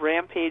animal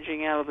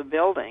rampaging out of the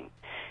building.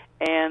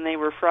 And they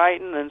were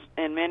frightened,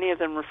 and many of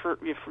them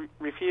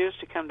refused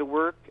to come to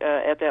work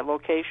at that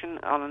location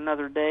on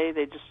another day.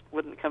 They just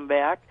wouldn't come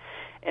back.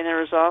 And there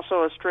was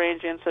also a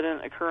strange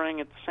incident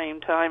occurring at the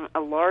same time. A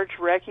large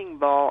wrecking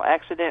ball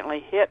accidentally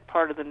hit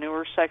part of the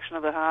newer section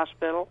of the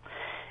hospital,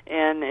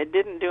 and it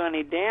didn't do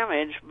any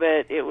damage,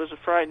 but it was a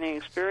frightening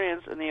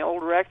experience. And the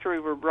old rectory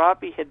where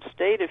Robbie had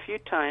stayed a few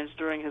times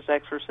during his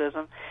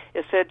exorcism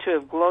is said to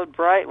have glowed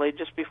brightly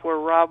just before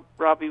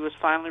Robbie was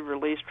finally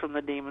released from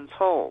the demon's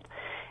hold.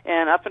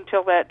 And up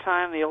until that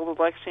time, the old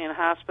Alexian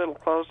Hospital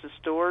closed its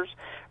doors.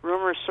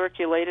 Rumors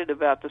circulated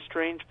about the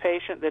strange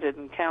patient that it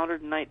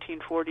encountered in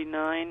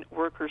 1949.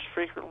 Workers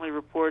frequently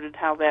reported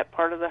how that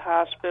part of the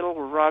hospital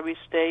where Robbie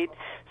stayed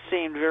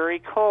seemed very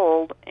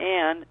cold,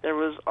 and there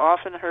was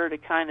often heard a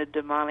kind of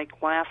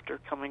demonic laughter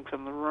coming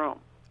from the room.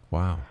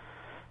 Wow.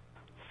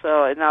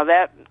 So now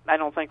that I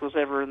don't think was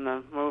ever in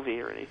the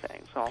movie or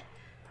anything. So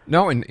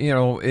no, and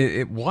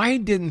why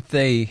didn't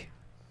they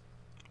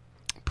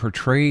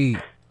portray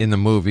in the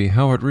movie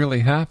how it really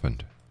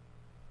happened?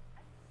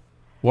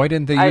 Why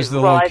didn't they use the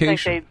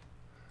location?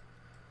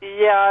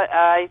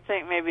 I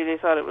think maybe they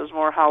thought it was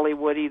more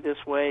Hollywoody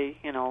this way.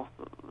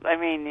 I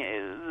mean,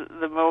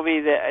 the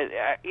movie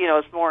that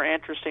it's more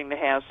interesting to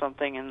have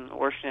something in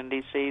Washington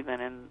D.C. than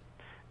in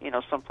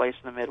someplace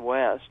in the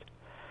Midwest.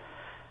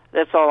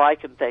 That's all I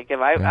can think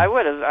of.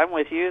 I'm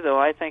with you though.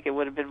 I think it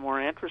would have been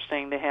more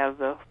interesting to have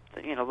the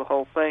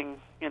whole thing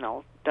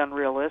done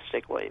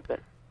realistically, but.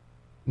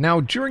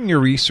 Now, during your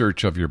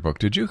research of your book,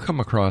 did you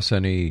come across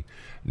any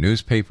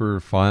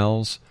newspaper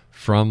files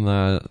from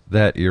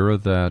that era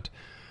that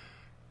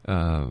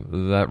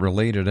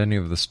related any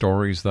of the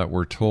stories that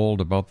were told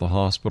about the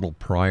hospital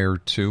prior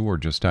to or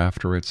just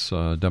after its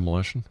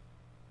demolition?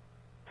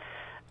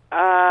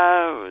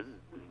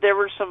 There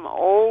were some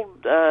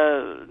old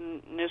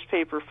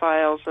newspaper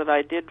files that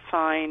I did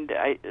find.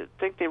 I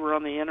think they were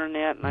on the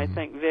internet, and I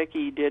think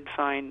Vicki did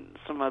find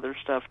some other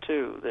stuff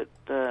too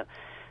that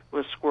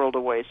was squirreled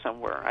away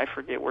somewhere. I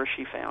forget where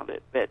she found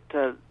it, but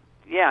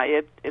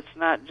it's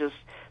not just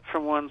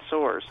from one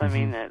source. I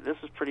mean, this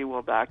is pretty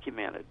well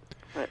documented.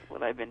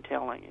 What I've been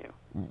telling you.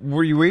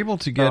 Were you able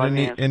to get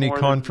any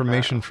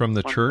confirmation from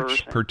the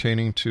church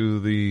pertaining to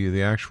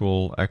the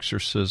actual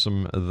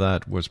exorcism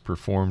that was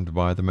performed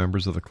by the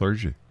members of the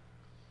clergy?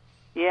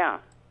 Yeah.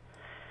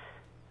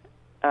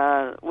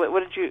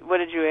 What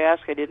did you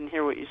ask? I didn't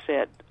hear what you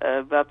said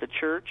about the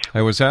church.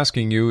 I was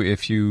asking you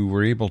if you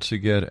were able to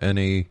get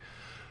any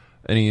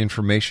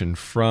information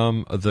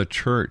from the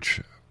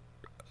church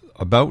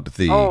about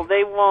the... Oh,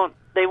 they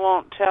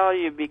won't tell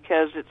you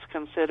because it's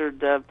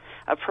considered a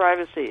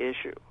privacy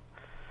issue.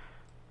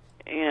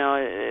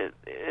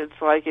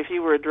 It's like if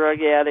you were a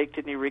drug addict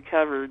and you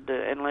recovered,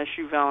 unless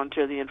you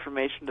volunteer the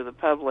information to the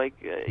public,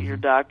 your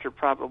doctor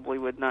probably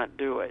would not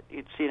do it.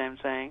 You see what I'm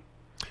saying?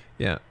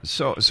 Yeah.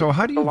 So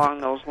how do you...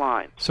 Along those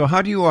lines. So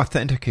how do you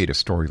authenticate a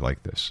story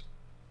like this?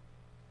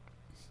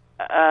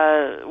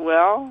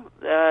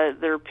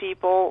 There are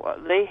people,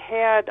 they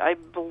had, I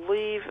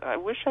believe, I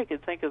wish I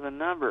could think of the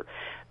number.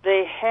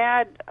 They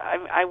had,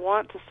 I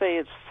want to say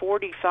it's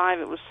 45,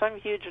 it was some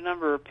huge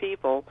number of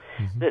people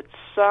that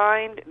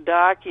signed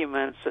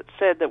documents that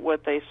said that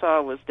what they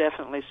saw was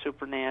definitely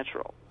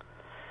supernatural.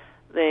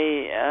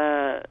 They,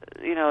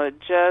 it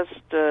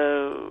just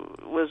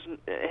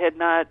had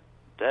not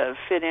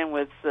fit in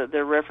with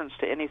their reference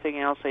to anything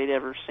else they'd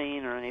ever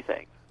seen or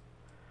anything.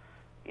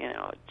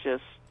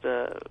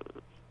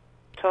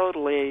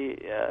 Totally,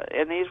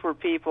 and these were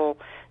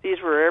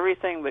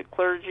everything but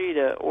clergy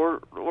to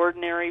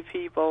ordinary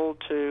people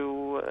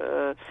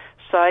to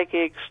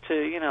psychics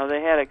to,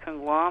 they had a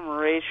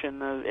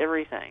conglomeration of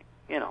everything,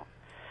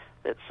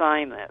 that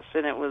signed this.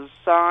 And it was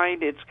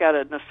signed, it's got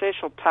an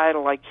official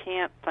title, I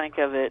can't think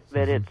of it,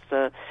 but it's,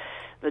 the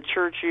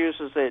church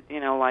uses it,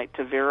 like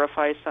to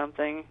verify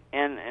something.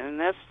 And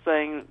this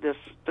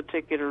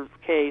particular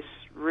case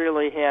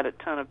really had a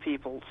ton of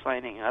people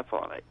signing up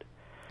on it.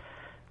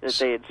 That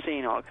they had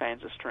seen all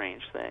kinds of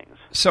strange things.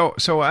 So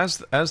as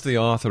the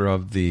author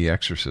of The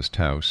Exorcist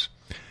House,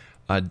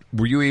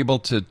 Were you able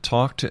to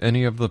talk to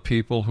any of the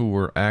people who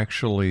were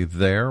actually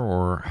there,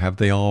 or have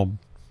they all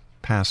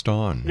passed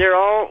on? They're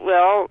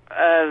all,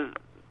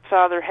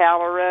 Father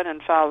Halloran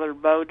and Father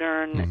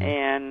Bodern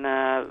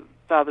and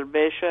Father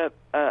Bishop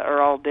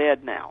are all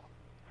dead now.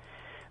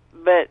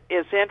 But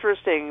it's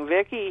interesting,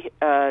 Vicki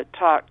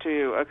talked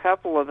to a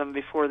couple of them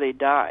before they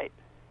died,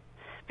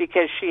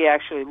 because she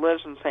actually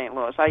lives in St.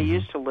 Louis. I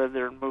used to live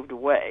there and moved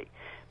away,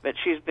 but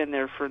she's been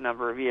there for a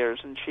number of years,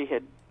 and she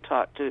had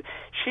talked to...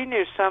 She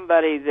knew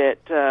somebody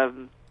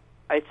that...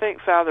 I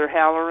think Father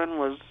Halloran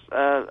was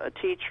a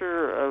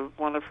teacher of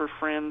one of her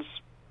friends'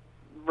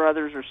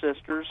 brothers or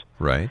sisters.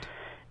 Right.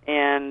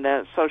 And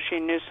so she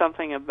knew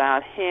something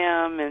about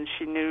him, and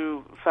she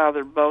knew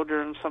Father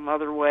Bodern some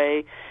other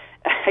way.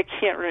 I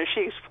can't remember.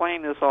 She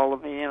explained this all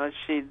to me. You know,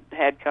 she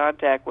had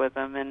contact with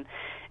him, and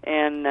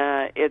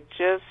it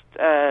just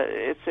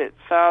it's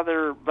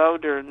Father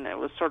Bodern. It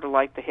was sort of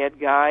like the head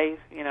guy.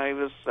 You know, he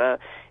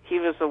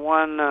was the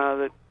one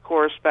that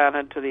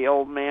corresponded to the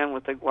old man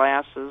with the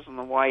glasses and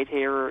the white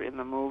hair in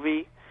the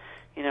movie.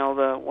 You know,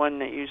 the one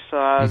that you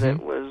saw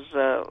that was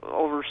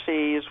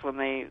overseas when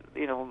they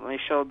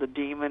showed the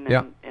demon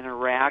in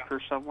Iraq or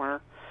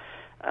somewhere.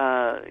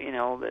 You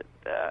know,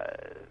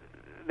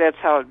 that's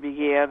how it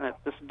began, that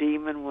this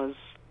demon was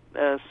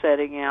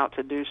setting out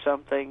to do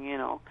something, you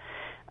know.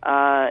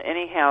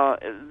 Anyhow,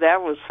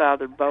 that was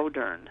Father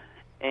Bodern.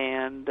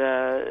 And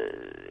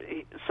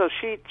so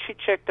she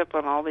checked up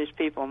on all these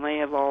people, and they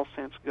have all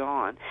since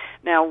gone.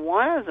 Now,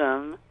 one of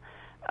them,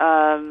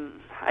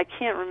 I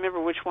can't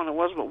remember which one it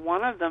was, but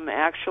one of them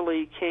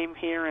actually came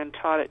here and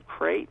taught at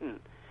Creighton,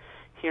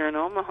 here in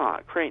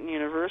Omaha, Creighton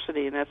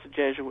University, and that's a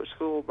Jesuit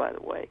school, by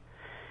the way.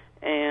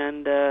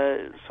 And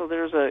so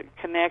there's a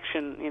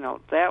connection, you know,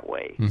 that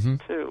way,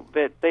 too.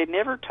 But they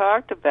never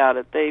talked about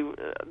it.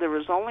 There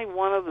was only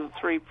one of the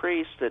three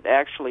priests that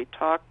actually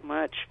talked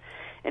much,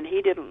 and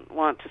he didn't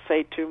want to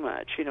say too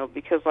much, you know,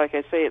 because, like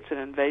I say, it's an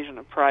invasion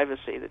of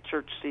privacy. The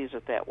church sees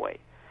it that way.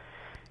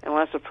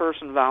 Unless a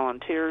person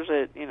volunteers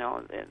it, you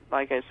know,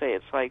 like I say,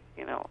 it's like,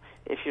 you know,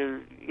 if you're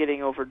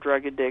getting over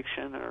drug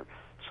addiction or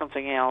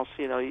something else,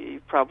 you know,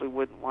 you probably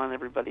wouldn't want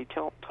everybody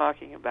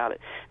talking about it.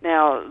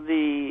 Now,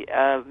 the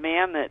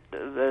man that,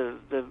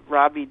 the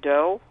Robbie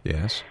Doe,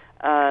 yes,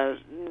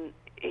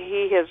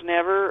 he has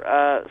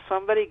never,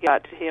 somebody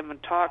got to him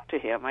and talked to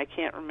him. I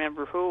can't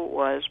remember who it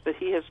was, but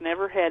he has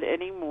never had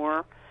any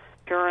more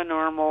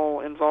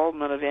paranormal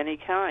involvement of any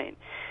kind.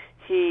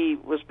 He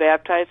was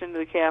baptized into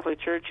the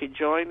Catholic Church, he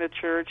joined the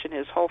church, and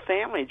his whole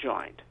family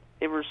joined.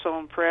 They were so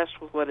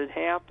impressed with what had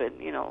happened,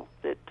 you know,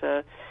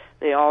 that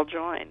they all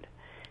joined.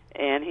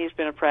 And he's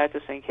been a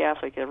practicing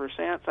Catholic ever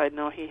since. I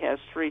know he has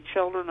 3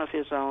 children of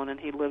his own, and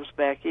he lives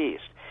back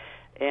east.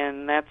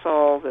 And that's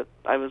all that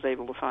I was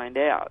able to find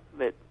out.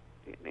 But,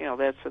 you know,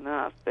 that's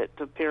enough. But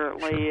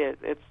apparently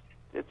it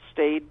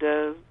stayed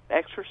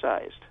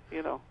exercised,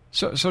 you know.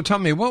 So tell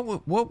me,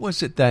 what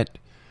was it that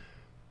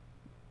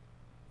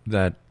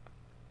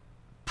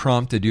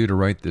prompted you to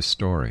write this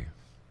story?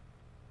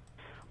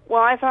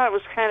 Well, I thought it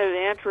was kind of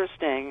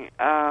interesting.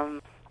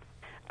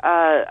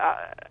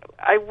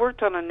 I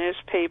worked on a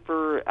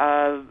newspaper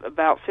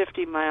about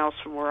 50 miles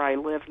from where I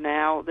live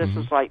now. This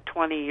is like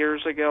 20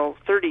 years ago,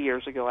 30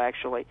 years ago,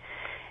 actually.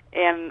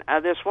 And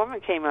this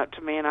woman came up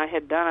to me, and I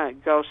had done a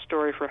ghost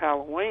story for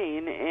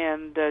Halloween,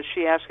 and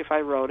she asked if I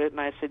wrote it, and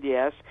I said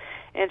yes.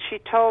 And she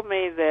told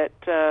me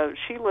that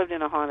she lived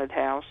in a haunted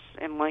house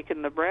in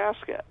Lincoln,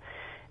 Nebraska,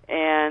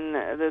 and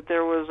that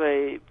there was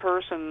a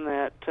person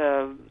that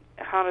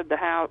haunted the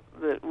house,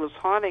 that was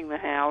haunting the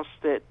house,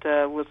 that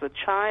was a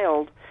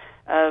child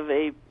of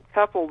a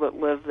couple that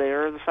lived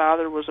there. The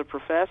father was a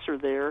professor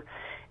there,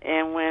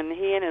 and when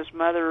he and his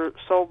mother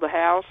sold the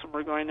house and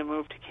were going to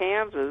move to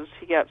Kansas,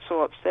 he got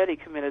so upset he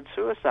committed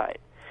suicide.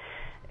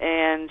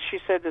 And she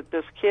said that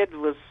this kid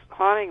was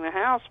haunting the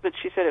house, but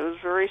she said it was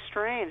very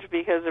strange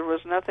because there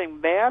was nothing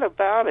bad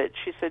about it.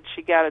 She said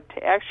she got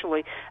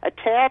actually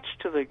attached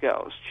to the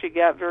ghost. She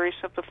got very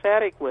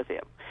sympathetic with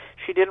him.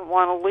 She didn't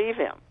want to leave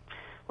him.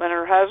 When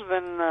her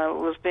husband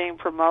was being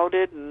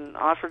promoted and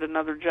offered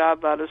another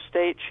job out of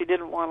state, she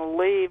didn't want to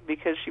leave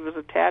because she was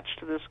attached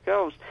to this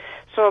ghost.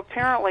 So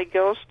apparently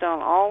ghosts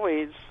don't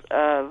always,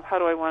 how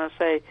do I want to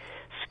say,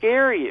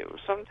 scare you.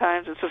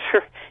 Sometimes it's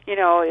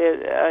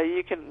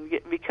you can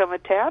become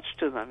attached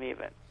to them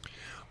even.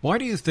 Why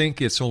do you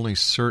think it's only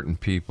certain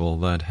people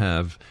that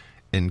have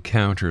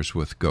encounters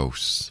with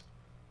ghosts?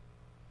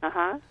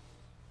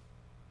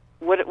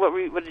 What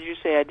did you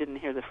say? I didn't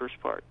hear the first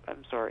part.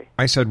 I'm sorry.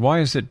 I said,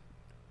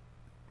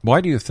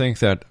 why do you think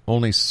that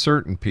only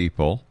certain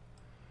people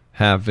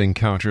have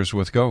encounters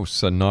with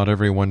ghosts and not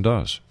everyone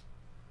does?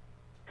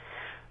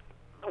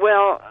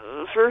 Well,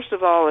 first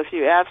of all, if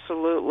you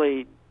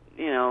absolutely,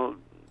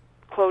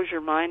 close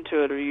your mind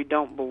to it or you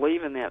don't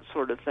believe in that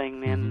sort of thing,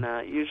 then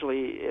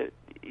usually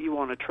you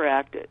won't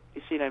attract it.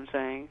 You see what I'm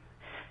saying?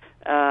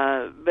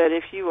 But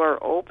if you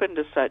are open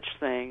to such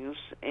things,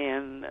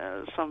 and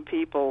some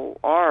people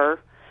are,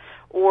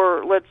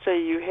 Or let's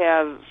say you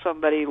have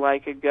somebody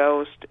like a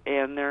ghost,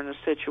 and they're in a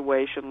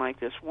situation like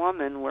this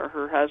woman where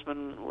her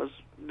husband was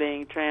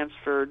being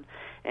transferred,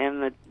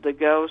 and the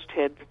ghost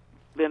had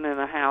been in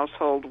a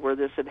household where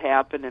this had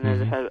happened, and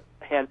it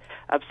had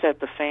upset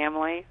the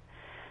family.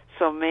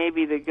 So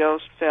maybe the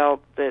ghost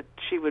felt that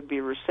she would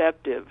be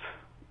receptive.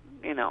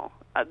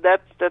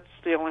 That's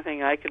the only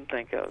thing I can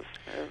think of.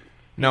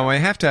 Now, I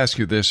have to ask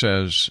you this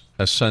as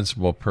a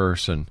sensible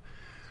person.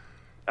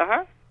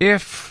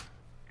 If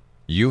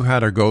you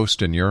had a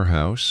ghost in your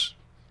house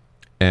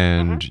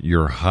and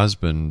your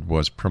husband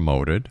was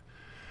promoted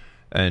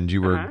and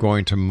you were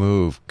going to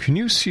move, can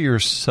you see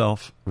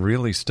yourself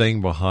really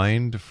staying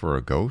behind for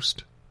a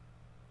ghost?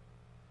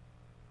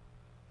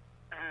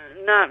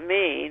 Not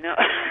me, no.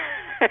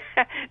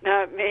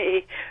 Not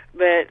me,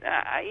 but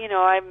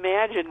I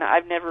imagine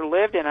I've never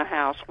lived in a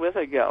house with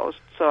a ghost,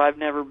 so I've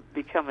never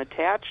become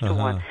attached to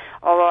one.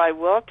 Although I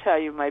will tell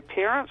you, my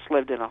parents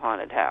lived in a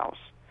haunted house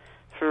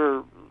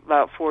for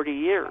about 40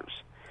 years,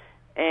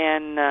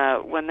 and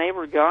when they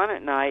were gone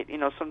at night,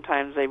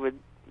 sometimes they would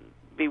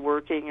be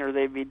working or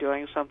they'd be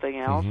doing something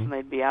else, and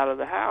they'd be out of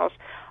the house.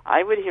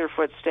 I would hear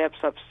footsteps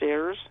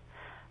upstairs.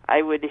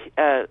 I would,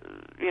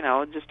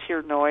 just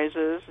hear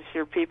noises,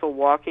 hear people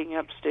walking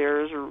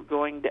upstairs or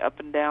going up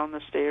and down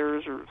the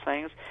stairs or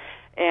things.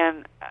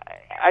 And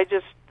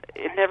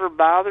it never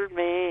bothered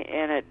me,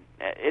 and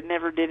it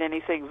never did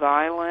anything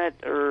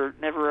violent or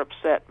never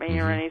upset me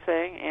or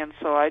anything. And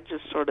so I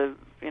just sort of,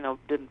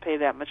 didn't pay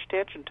that much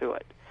attention to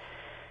it.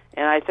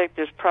 And I think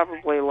there's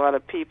probably a lot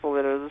of people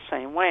that are the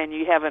same way. And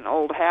you have an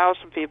old house,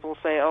 and people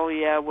say, "Oh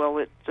yeah, well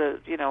it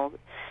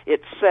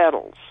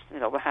settles.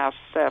 The house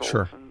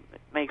settles and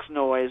it makes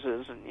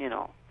noises, and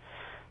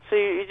So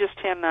you just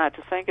tend not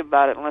to think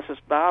about it unless it's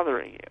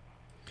bothering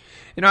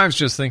you. I was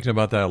just thinking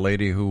about that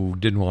lady who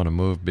didn't want to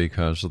move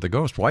because of the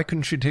ghost. Why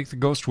couldn't she take the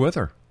ghost with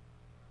her?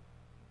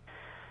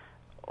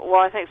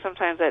 Well, I think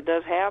sometimes that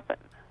does happen.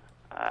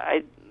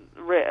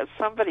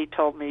 Somebody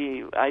told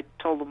me, I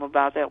told them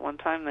about that one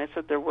time, and they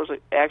said there was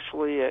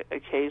actually a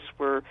case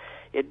where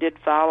it did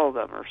follow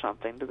them or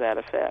something to that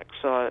effect.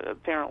 So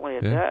apparently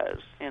it does,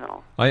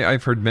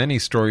 I've heard many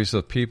stories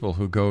of people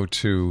who go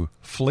to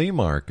flea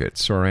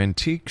markets or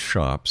antique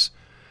shops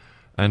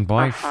and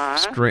buy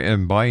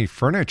buy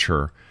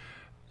furniture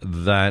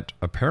that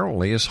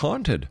apparently is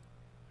haunted,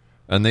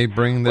 and they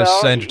bring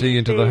this entity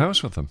into the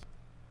house with them.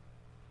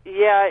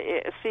 Yeah,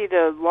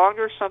 the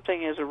longer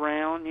something is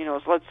around,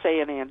 let's say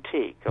an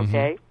antique,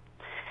 okay?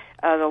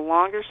 The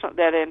longer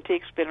that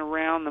antique's been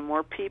around, the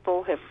more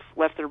people have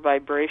left their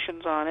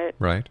vibrations on it,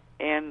 right,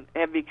 and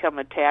have become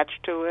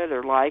attached to it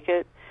or like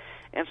it,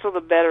 and so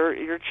the better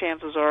your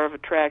chances are of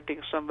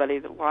attracting somebody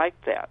that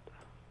liked that.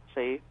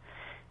 See,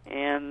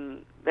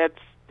 and that's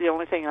the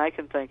only thing I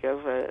can think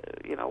of.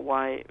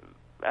 Why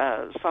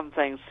some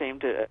things seem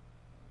to.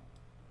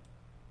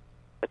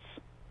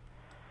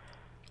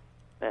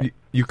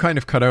 You kind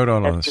of cut out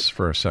on us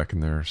for a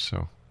second there,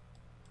 so.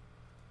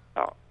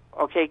 Oh,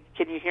 okay.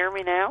 Can you hear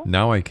me now?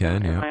 Now I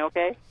can, yeah. Am I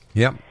okay?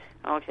 Yep.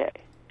 Okay.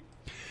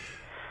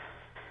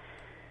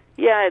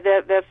 Yeah,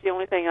 that's the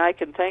only thing I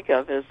can think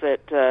of is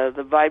that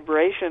the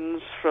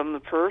vibrations from the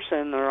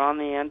person are on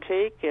the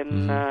antique,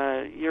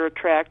 and you're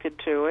attracted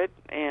to it,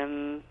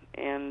 and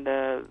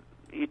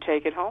you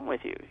take it home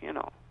with you,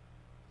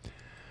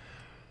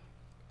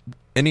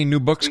 Any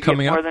new books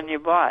coming up? More than you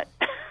bought.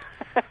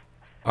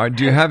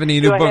 Do you have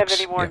any new books? Have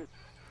any more?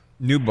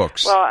 New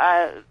books.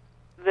 Well,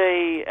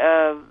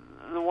 the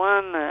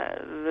one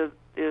that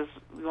is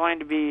going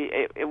to be,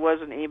 it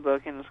was an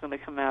ebook, and it's going to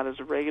come out as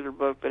a regular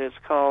book, but it's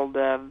called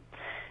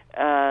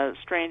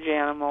Strange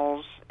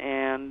Animals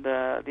and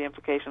the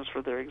Implications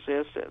for Their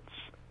Existence.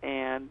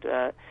 And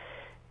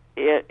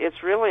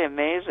it's really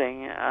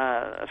amazing.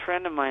 A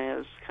friend of mine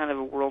is kind of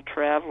a world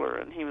traveler,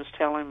 and he was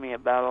telling me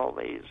about all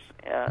these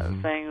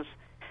things.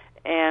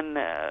 And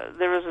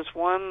there was this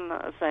one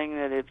thing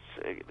that it's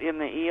in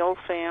the eel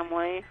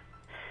family,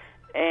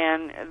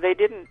 and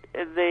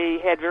they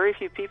had very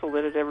few people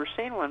that had ever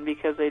seen one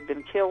because they'd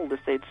been killed if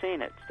they'd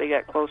seen it. If they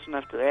got close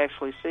enough to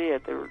actually see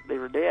it, they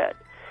were dead.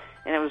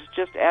 And it was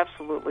just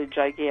absolutely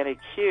gigantic,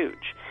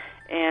 huge.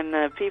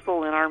 And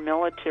people in our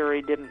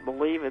military didn't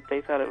believe it. They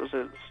thought it was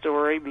a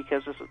story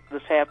because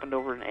this happened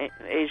over in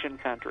Asian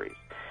countries.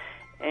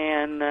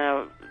 And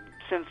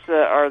since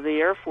the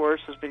Air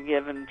Force has been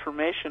given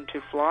permission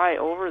to fly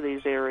over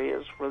these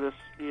areas where this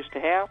used to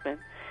happen,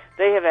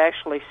 they have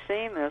actually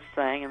seen this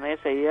thing, and they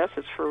say, yes,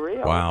 it's for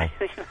real. Wow.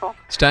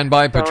 Stand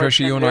by, so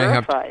Patricia. You and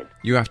verified.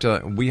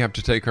 we have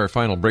to take our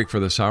final break for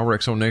this hour.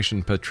 X-Zone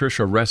Nation,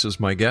 Patricia RESS is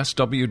my guest.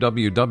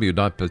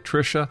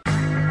 www.patricia.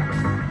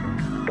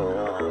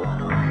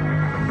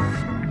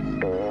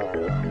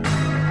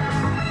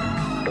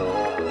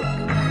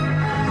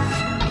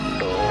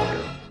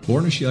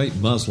 Born a Shiite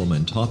Muslim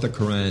and taught the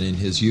Quran in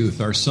his youth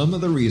are some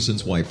of the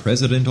reasons why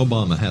President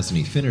Obama has an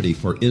affinity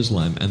for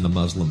Islam and the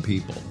Muslim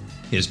people.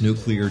 His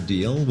nuclear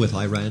deal with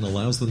Iran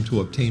allows them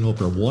to obtain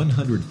over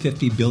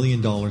 $150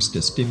 billion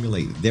to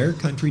stimulate their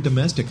country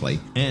domestically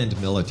and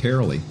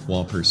militarily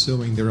while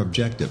pursuing their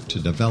objective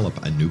to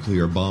develop a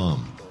nuclear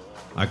bomb.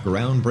 A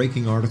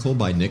groundbreaking article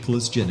by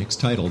Nicholas Jennings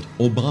titled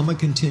 "Obama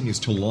Continues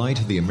to Lie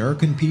to the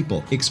American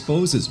People"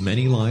 exposes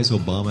many lies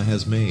Obama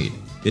has made.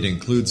 It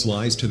includes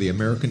lies to the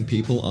American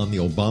people on the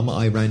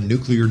Obama-Iran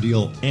nuclear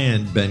deal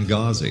and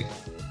Benghazi.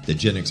 The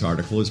Jennings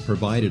article is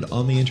provided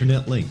on the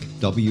internet link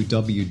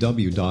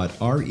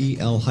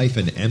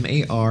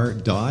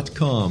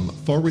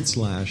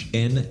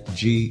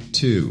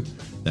www.rel-mar.com/NG2.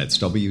 That's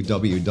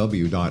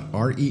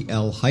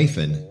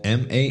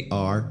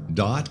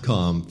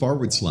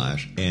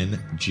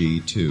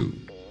www.rel-mar.com/NG2.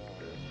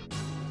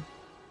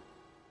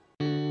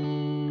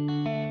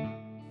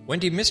 When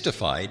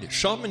demystified,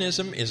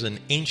 shamanism is an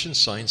ancient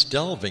science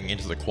delving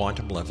into the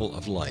quantum level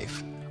of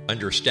life.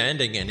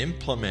 Understanding and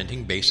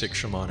implementing basic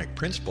shamanic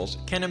principles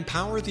can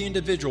empower the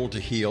individual to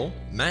heal,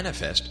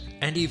 manifest,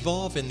 and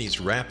evolve in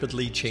these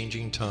rapidly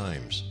changing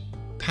times.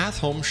 Path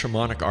Home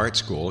Shamanic Art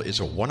School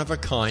is a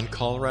one-of-a-kind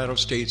Colorado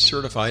State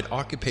certified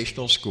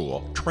occupational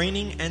school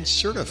training and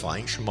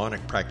certifying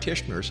shamanic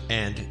practitioners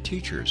and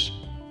teachers.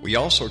 We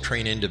also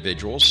train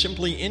individuals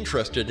simply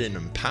interested in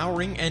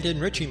empowering and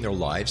enriching their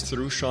lives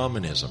through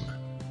shamanism.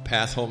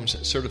 Path Home's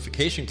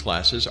certification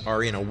classes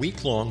are in a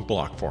week-long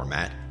block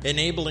format,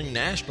 enabling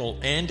national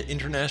and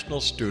international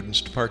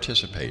students to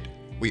participate.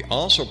 We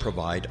also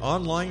provide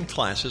online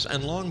classes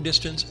and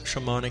long-distance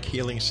shamanic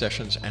healing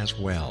sessions as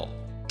well.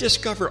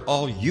 Discover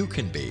all you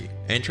can be.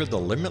 Enter the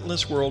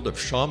limitless world of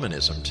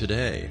shamanism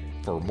today.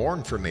 For more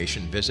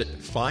information, visit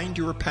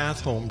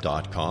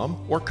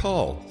findyourpathhome.com or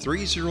call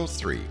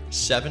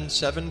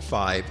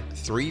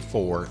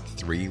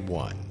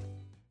 303-775-3431.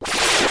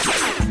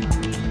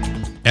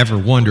 Ever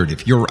wondered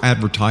if your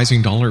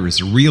advertising dollar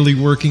is really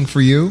working for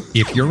you?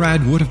 If your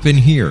ad would have been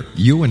here,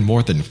 you and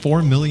more than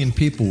 4 million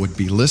people would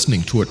be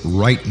listening to it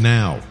right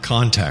now.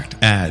 Contact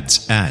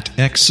ads at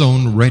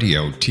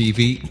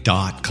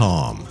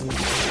xzoneradiotv.com.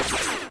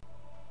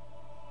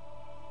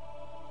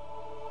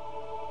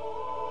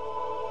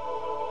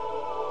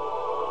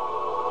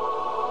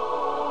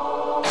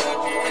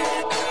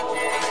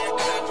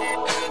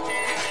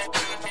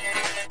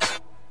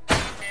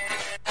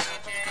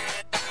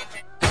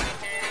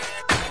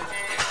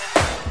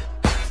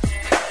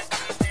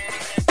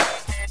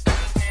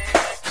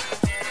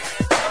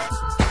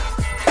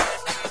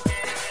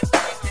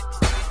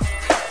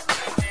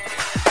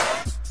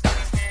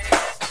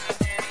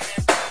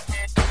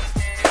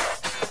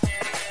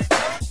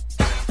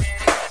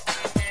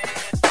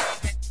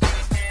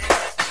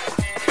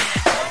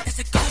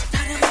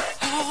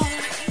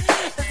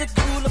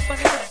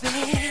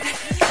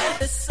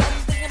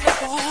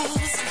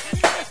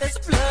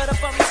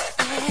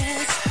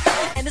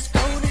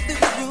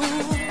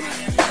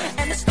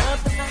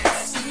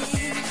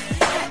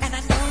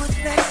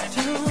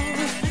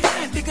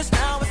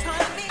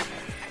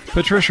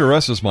 Patricia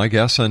RESS is my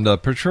guest, and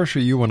Patricia,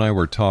 you and I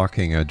were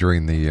talking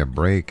during the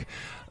break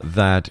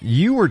that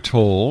you were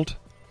told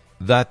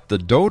that the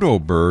dodo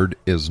bird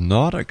is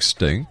not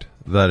extinct,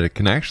 that it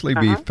can actually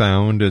be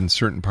found in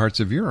certain parts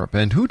of Europe.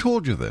 And who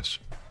told you this?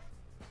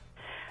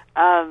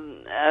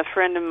 A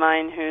friend of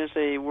mine who's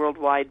a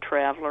worldwide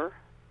traveler.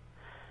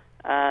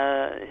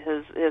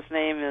 His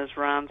name is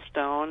Ron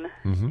Stone,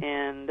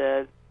 and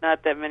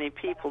not that many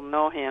people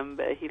know him,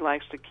 but he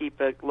likes to keep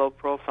a low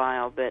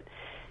profile. But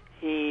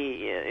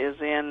he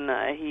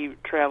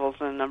travels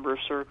in a number of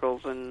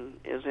circles and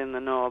is in the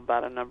know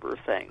about a number of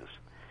things.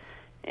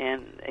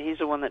 And he's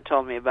the one that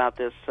told me about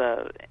this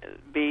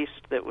beast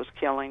that was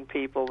killing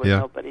people that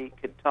nobody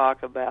could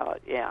talk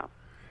about. Yeah.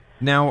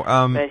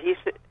 Now, but he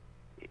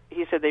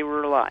said they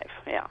were alive.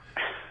 Yeah.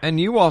 And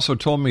you also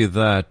told me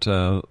that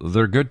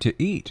they're good to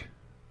eat.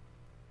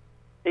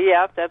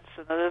 Yeah, that's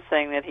another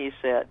thing that he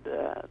said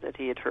that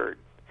he had heard.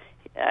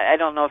 I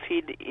don't know if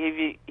he's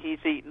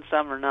eaten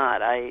some or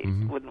not. I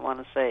wouldn't want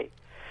to say.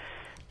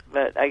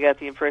 But I got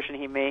the impression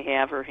he may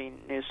have, or he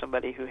knew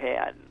somebody who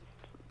had,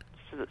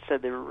 that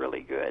said they were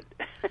really good.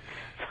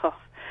 So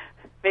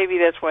maybe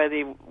that's why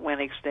they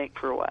went extinct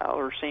for a while,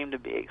 or seemed to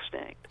be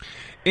extinct.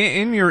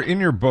 In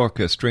your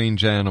book,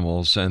 Strange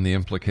Animals and the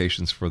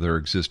Implications for Their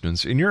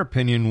Existence, in your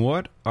opinion,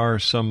 what are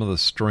some of the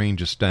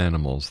strangest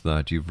animals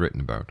that you've written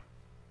about?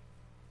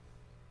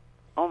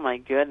 Oh, my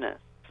goodness.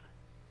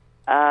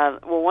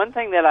 Well, one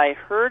thing that I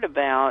heard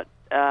about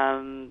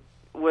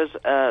was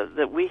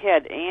that we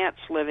had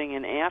ants living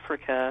in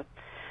Africa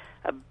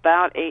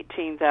about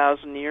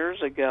 18,000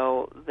 years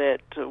ago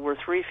that were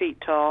 3 feet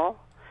tall,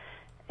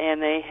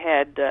 and they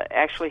had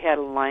actually had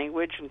a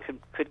language and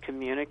could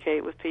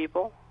communicate with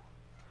people.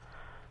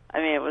 I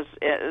mean,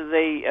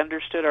 they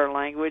understood our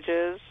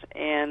languages,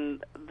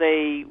 and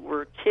they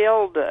were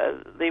killed.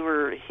 They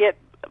were hit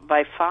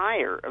by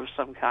fire of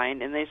some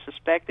kind, and they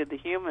suspected the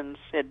humans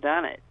had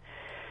done it.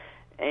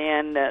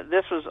 And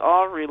this was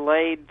all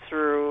relayed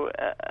through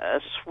a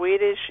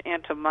Swedish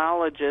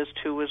entomologist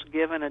who was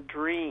given a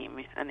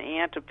dream. An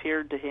ant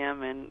appeared to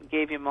him and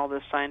gave him all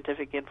this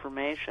scientific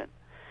information.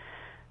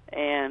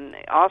 and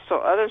also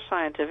other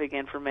scientific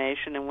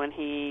information. And when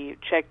he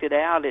checked it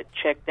out, it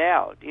checked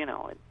out.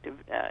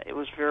 It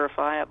was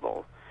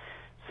verifiable.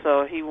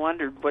 So he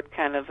wondered what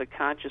kind of a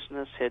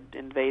consciousness had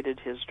invaded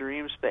his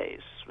dream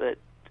space. But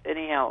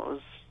anyhow, it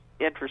was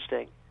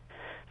interesting.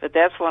 But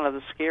that's one of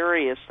the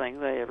scariest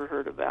things I ever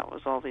heard about,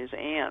 was all these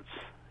ants.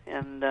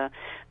 And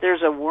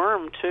there's a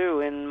worm,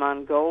 too, in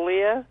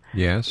Mongolia.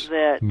 Yes,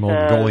 that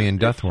Mongolian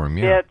death worm,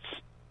 yeah.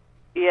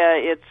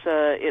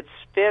 It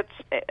spits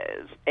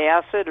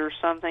acid or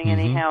something. Mm-hmm.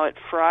 Anyhow, it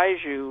fries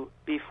you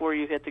before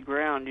you hit the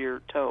ground. You're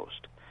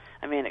toast.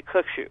 I mean, it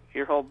cooks you.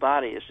 Your whole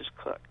body is just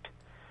cooked.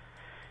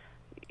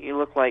 You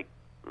look like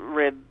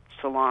red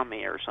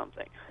salami or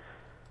something.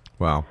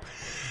 Wow.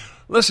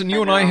 Listen,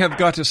 you and I have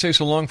got to say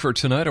so long for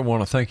tonight. I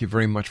want to thank you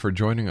very much for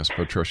joining us,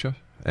 Patricia.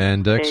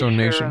 And Exxon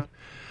Nation,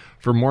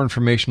 for more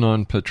information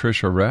on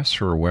Patricia RESS,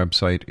 her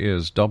website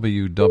is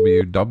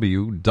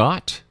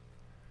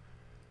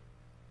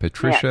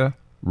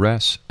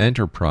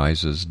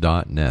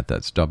www.patriciaressenterprises.net.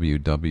 That's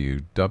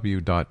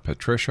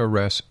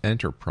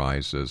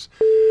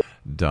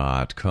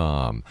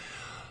www.patriciaressenterprises.com.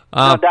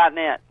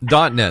 .net.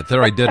 .net.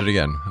 There, I did it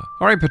again.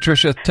 All right,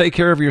 Patricia, take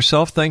care of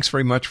yourself. Thanks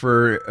very much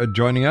for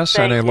joining us,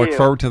 and I look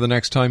forward to the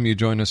next time you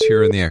join us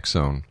here in the X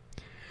Zone.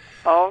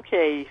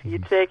 Okay, you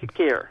take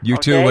care. You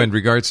too, and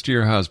regards to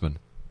your husband.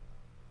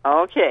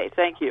 Okay,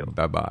 thank you.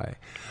 Bye-bye.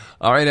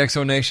 All right,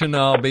 Exo Nation,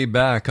 I'll be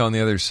back on the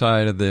other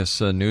side of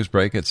this news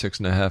break at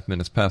 6.5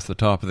 minutes past the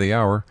top of the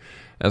hour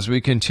as we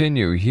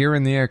continue here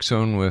in the X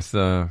Zone with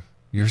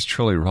yours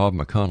truly, Rob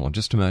McConnell.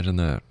 Just imagine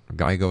that. A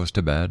guy goes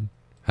to bed,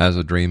 has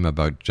a dream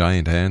about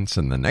giant ants,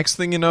 and the next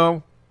thing you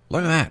know,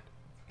 look at that.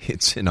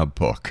 It's in a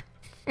book.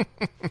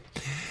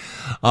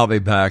 I'll be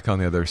back on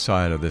the other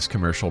side of this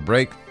commercial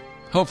break.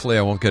 Hopefully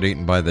I won't get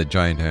eaten by the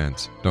giant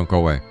ants. Don't go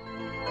away.